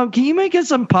 Mom, can you make us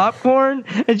some popcorn?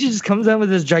 And she just comes out with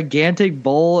this gigantic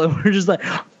bowl, and we're just like,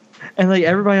 and like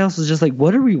everybody else was just like,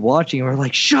 what are we watching? And we're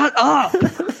like, shut up.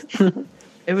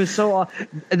 It was so.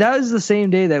 That was the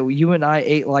same day that you and I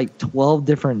ate like 12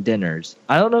 different dinners.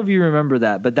 I don't know if you remember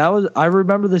that, but I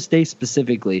remember this day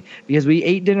specifically because we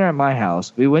ate dinner at my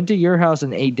house. We went to your house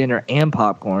and ate dinner and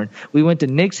popcorn. We went to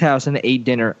Nick's house and ate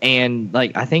dinner and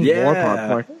like I think more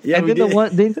popcorn. Yeah, and we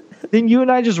then did. then you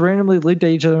and I just randomly looked at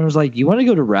each other and was like, "You want to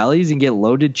go to Rally's and get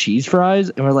loaded cheese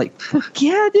fries?" And we're like, "Fuck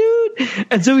yeah, dude!"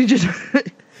 And so we just,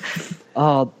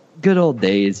 oh, good old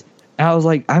days. And I was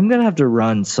like, I'm gonna have to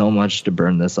run so much to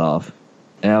burn this off.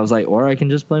 And I was like, or I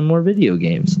can just play more video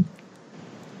games.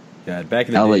 Yeah, back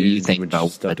in the I'll days let you think when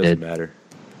about stuff what I doesn't did. matter.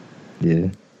 Yeah,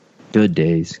 good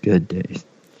days. And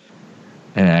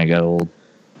then I got old.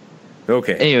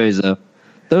 Okay. Anyways, though,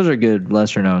 those are good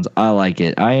lesser knowns. I like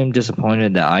it. I am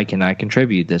disappointed that I cannot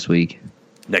contribute this week.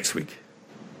 Next week.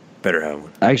 Better have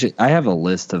one. Actually, I have a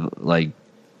list of like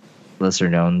lesser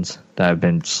knowns that I've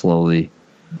been slowly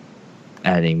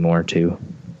adding more to. Well,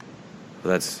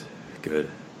 that's good.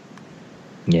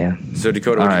 Yeah, So,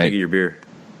 Dakota, what do you think of your beer?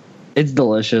 it's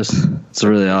delicious. That's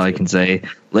really all I can say.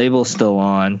 Label's still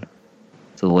on,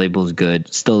 so the label's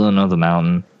good. Still don't know the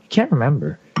mountain. Can't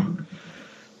remember.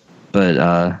 But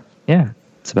yeah,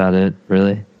 that's about it,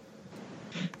 really.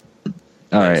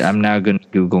 All right, I'm now going to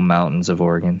Google mountains of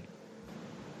Oregon.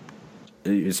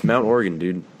 It's Mount Oregon,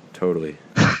 dude. Totally.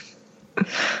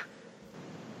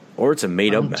 Or it's a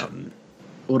made-up mountain.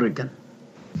 Oregon.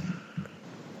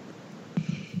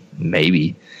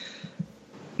 Maybe.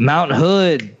 Mount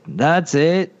Hood. That's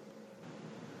it.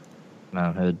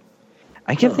 Mount Hood.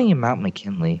 I kept thinking Mount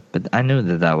McKinley, but I knew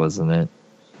that wasn't it.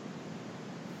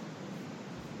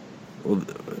 Well,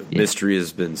 the mystery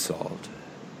has been solved.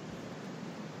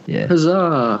 Yeah.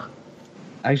 Huzzah!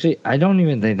 Actually, I don't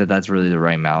even think that that's really the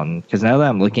right mountain, because now that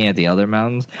I'm looking at the other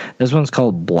mountains, this one's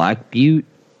called Black Butte,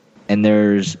 and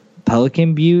there's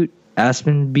Pelican Butte,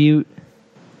 Aspen Butte,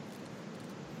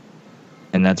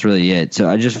 and that's really it. So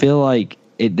I just feel like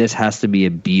this has to be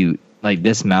a butte. Like,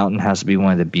 this mountain has to be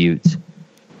one of the buttes.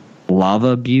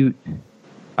 Lava Butte.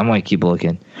 I'm going to keep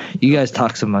looking. You guys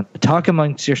talk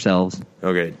amongst yourselves.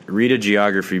 Okay, read a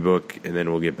geography book, and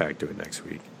then we'll get back to it next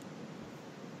week.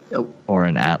 Yep. Or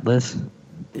an atlas.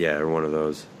 Yeah, or one of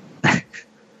those.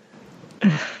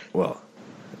 Well,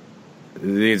 I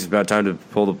think it's about time to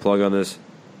pull the plug on this.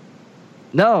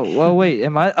 No, well, wait,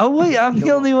 am I? Oh, wait, I'm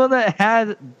the only one that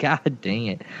had. God dang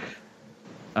it!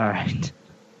 All right,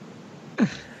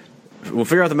 We'll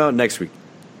figure out the mountain next week.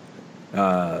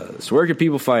 So where can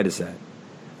people find us at?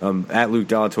 At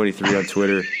LukeDollar23 on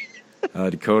Twitter.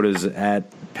 Dakota's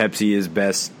at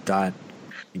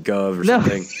PepsiIsBest.gov or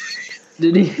something.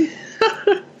 Did he?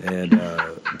 And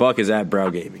Buck is at Brow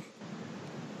Gaming.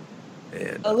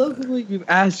 And I love the way you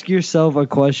ask yourself a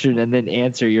question and then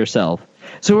answer yourself.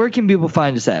 So where can people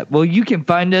find us at? Well, you can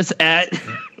find us at.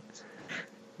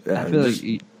 I feel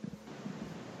like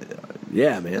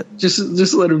yeah, man. Just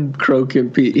let him croak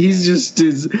and Pete. He's just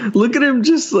look at him,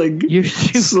 just like you're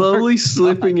slowly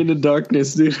slipping into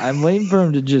darkness, dude. I'm waiting for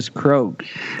him to just croak.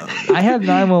 I have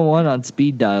 911 on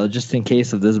speed dial just in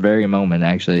case of this very moment.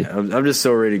 Actually, I'm just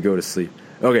so ready to go to sleep.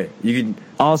 Okay, you can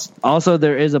also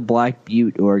there is a Black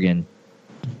Butte, Oregon.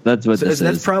 That's what this is.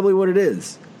 That's probably what it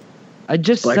is. I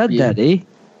just Black said Butte. that, eh?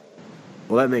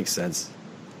 Well, that makes sense.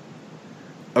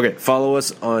 Okay, follow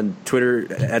us on Twitter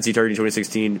at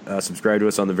ZTargeting2016. Subscribe to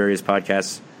us on the various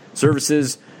podcast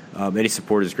services. Any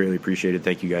support is greatly appreciated.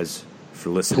 Thank you guys for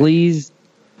listening. Please,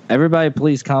 everybody,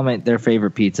 please comment their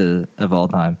favorite pizza of all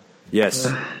time. Yes,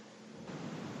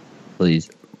 Please.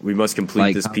 we must complete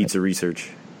Like, this pizza research.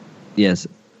 Yes.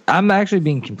 I'm actually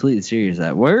being completely serious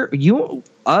at where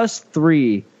us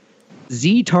three,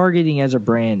 Z Targeting as a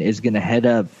brand is going to head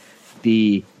up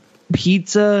the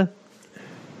pizza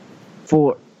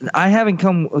for. I haven't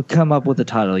come up with a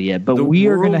title yet, but we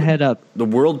are going to head up. The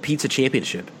World Pizza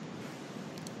Championship.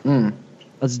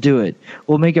 Let's do it.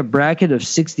 We'll make a bracket of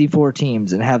 64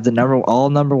 teams and have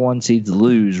all number one seeds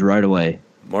lose right away.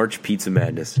 March Pizza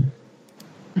Madness.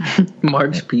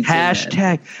 March Pizza.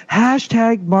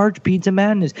 Hashtag March Pizza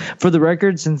Madness. For the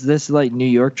record, since this New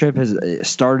York trip has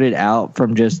started out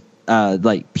from just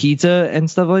pizza and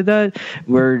stuff like that,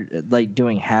 we're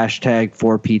doing hashtag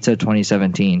for pizza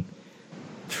 2017.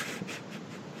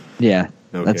 Yeah,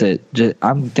 Okay. That's it.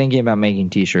 I'm thinking about making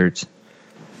t-shirts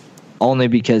only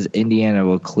because Indiana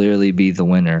will clearly be the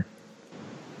winner.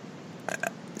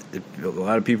 A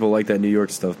lot of people like that New York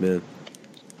stuff, man.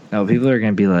 No, people are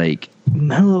going to be like,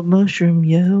 mellow mushroom,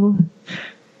 yo.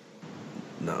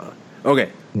 Nah. Okay.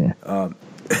 Yeah.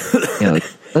 Yeah,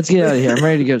 let's get out of here. I'm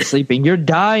ready to go to sleep. And you're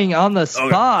dying on the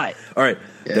spot. All right.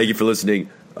 Thank you for listening.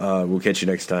 We'll catch you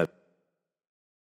next time.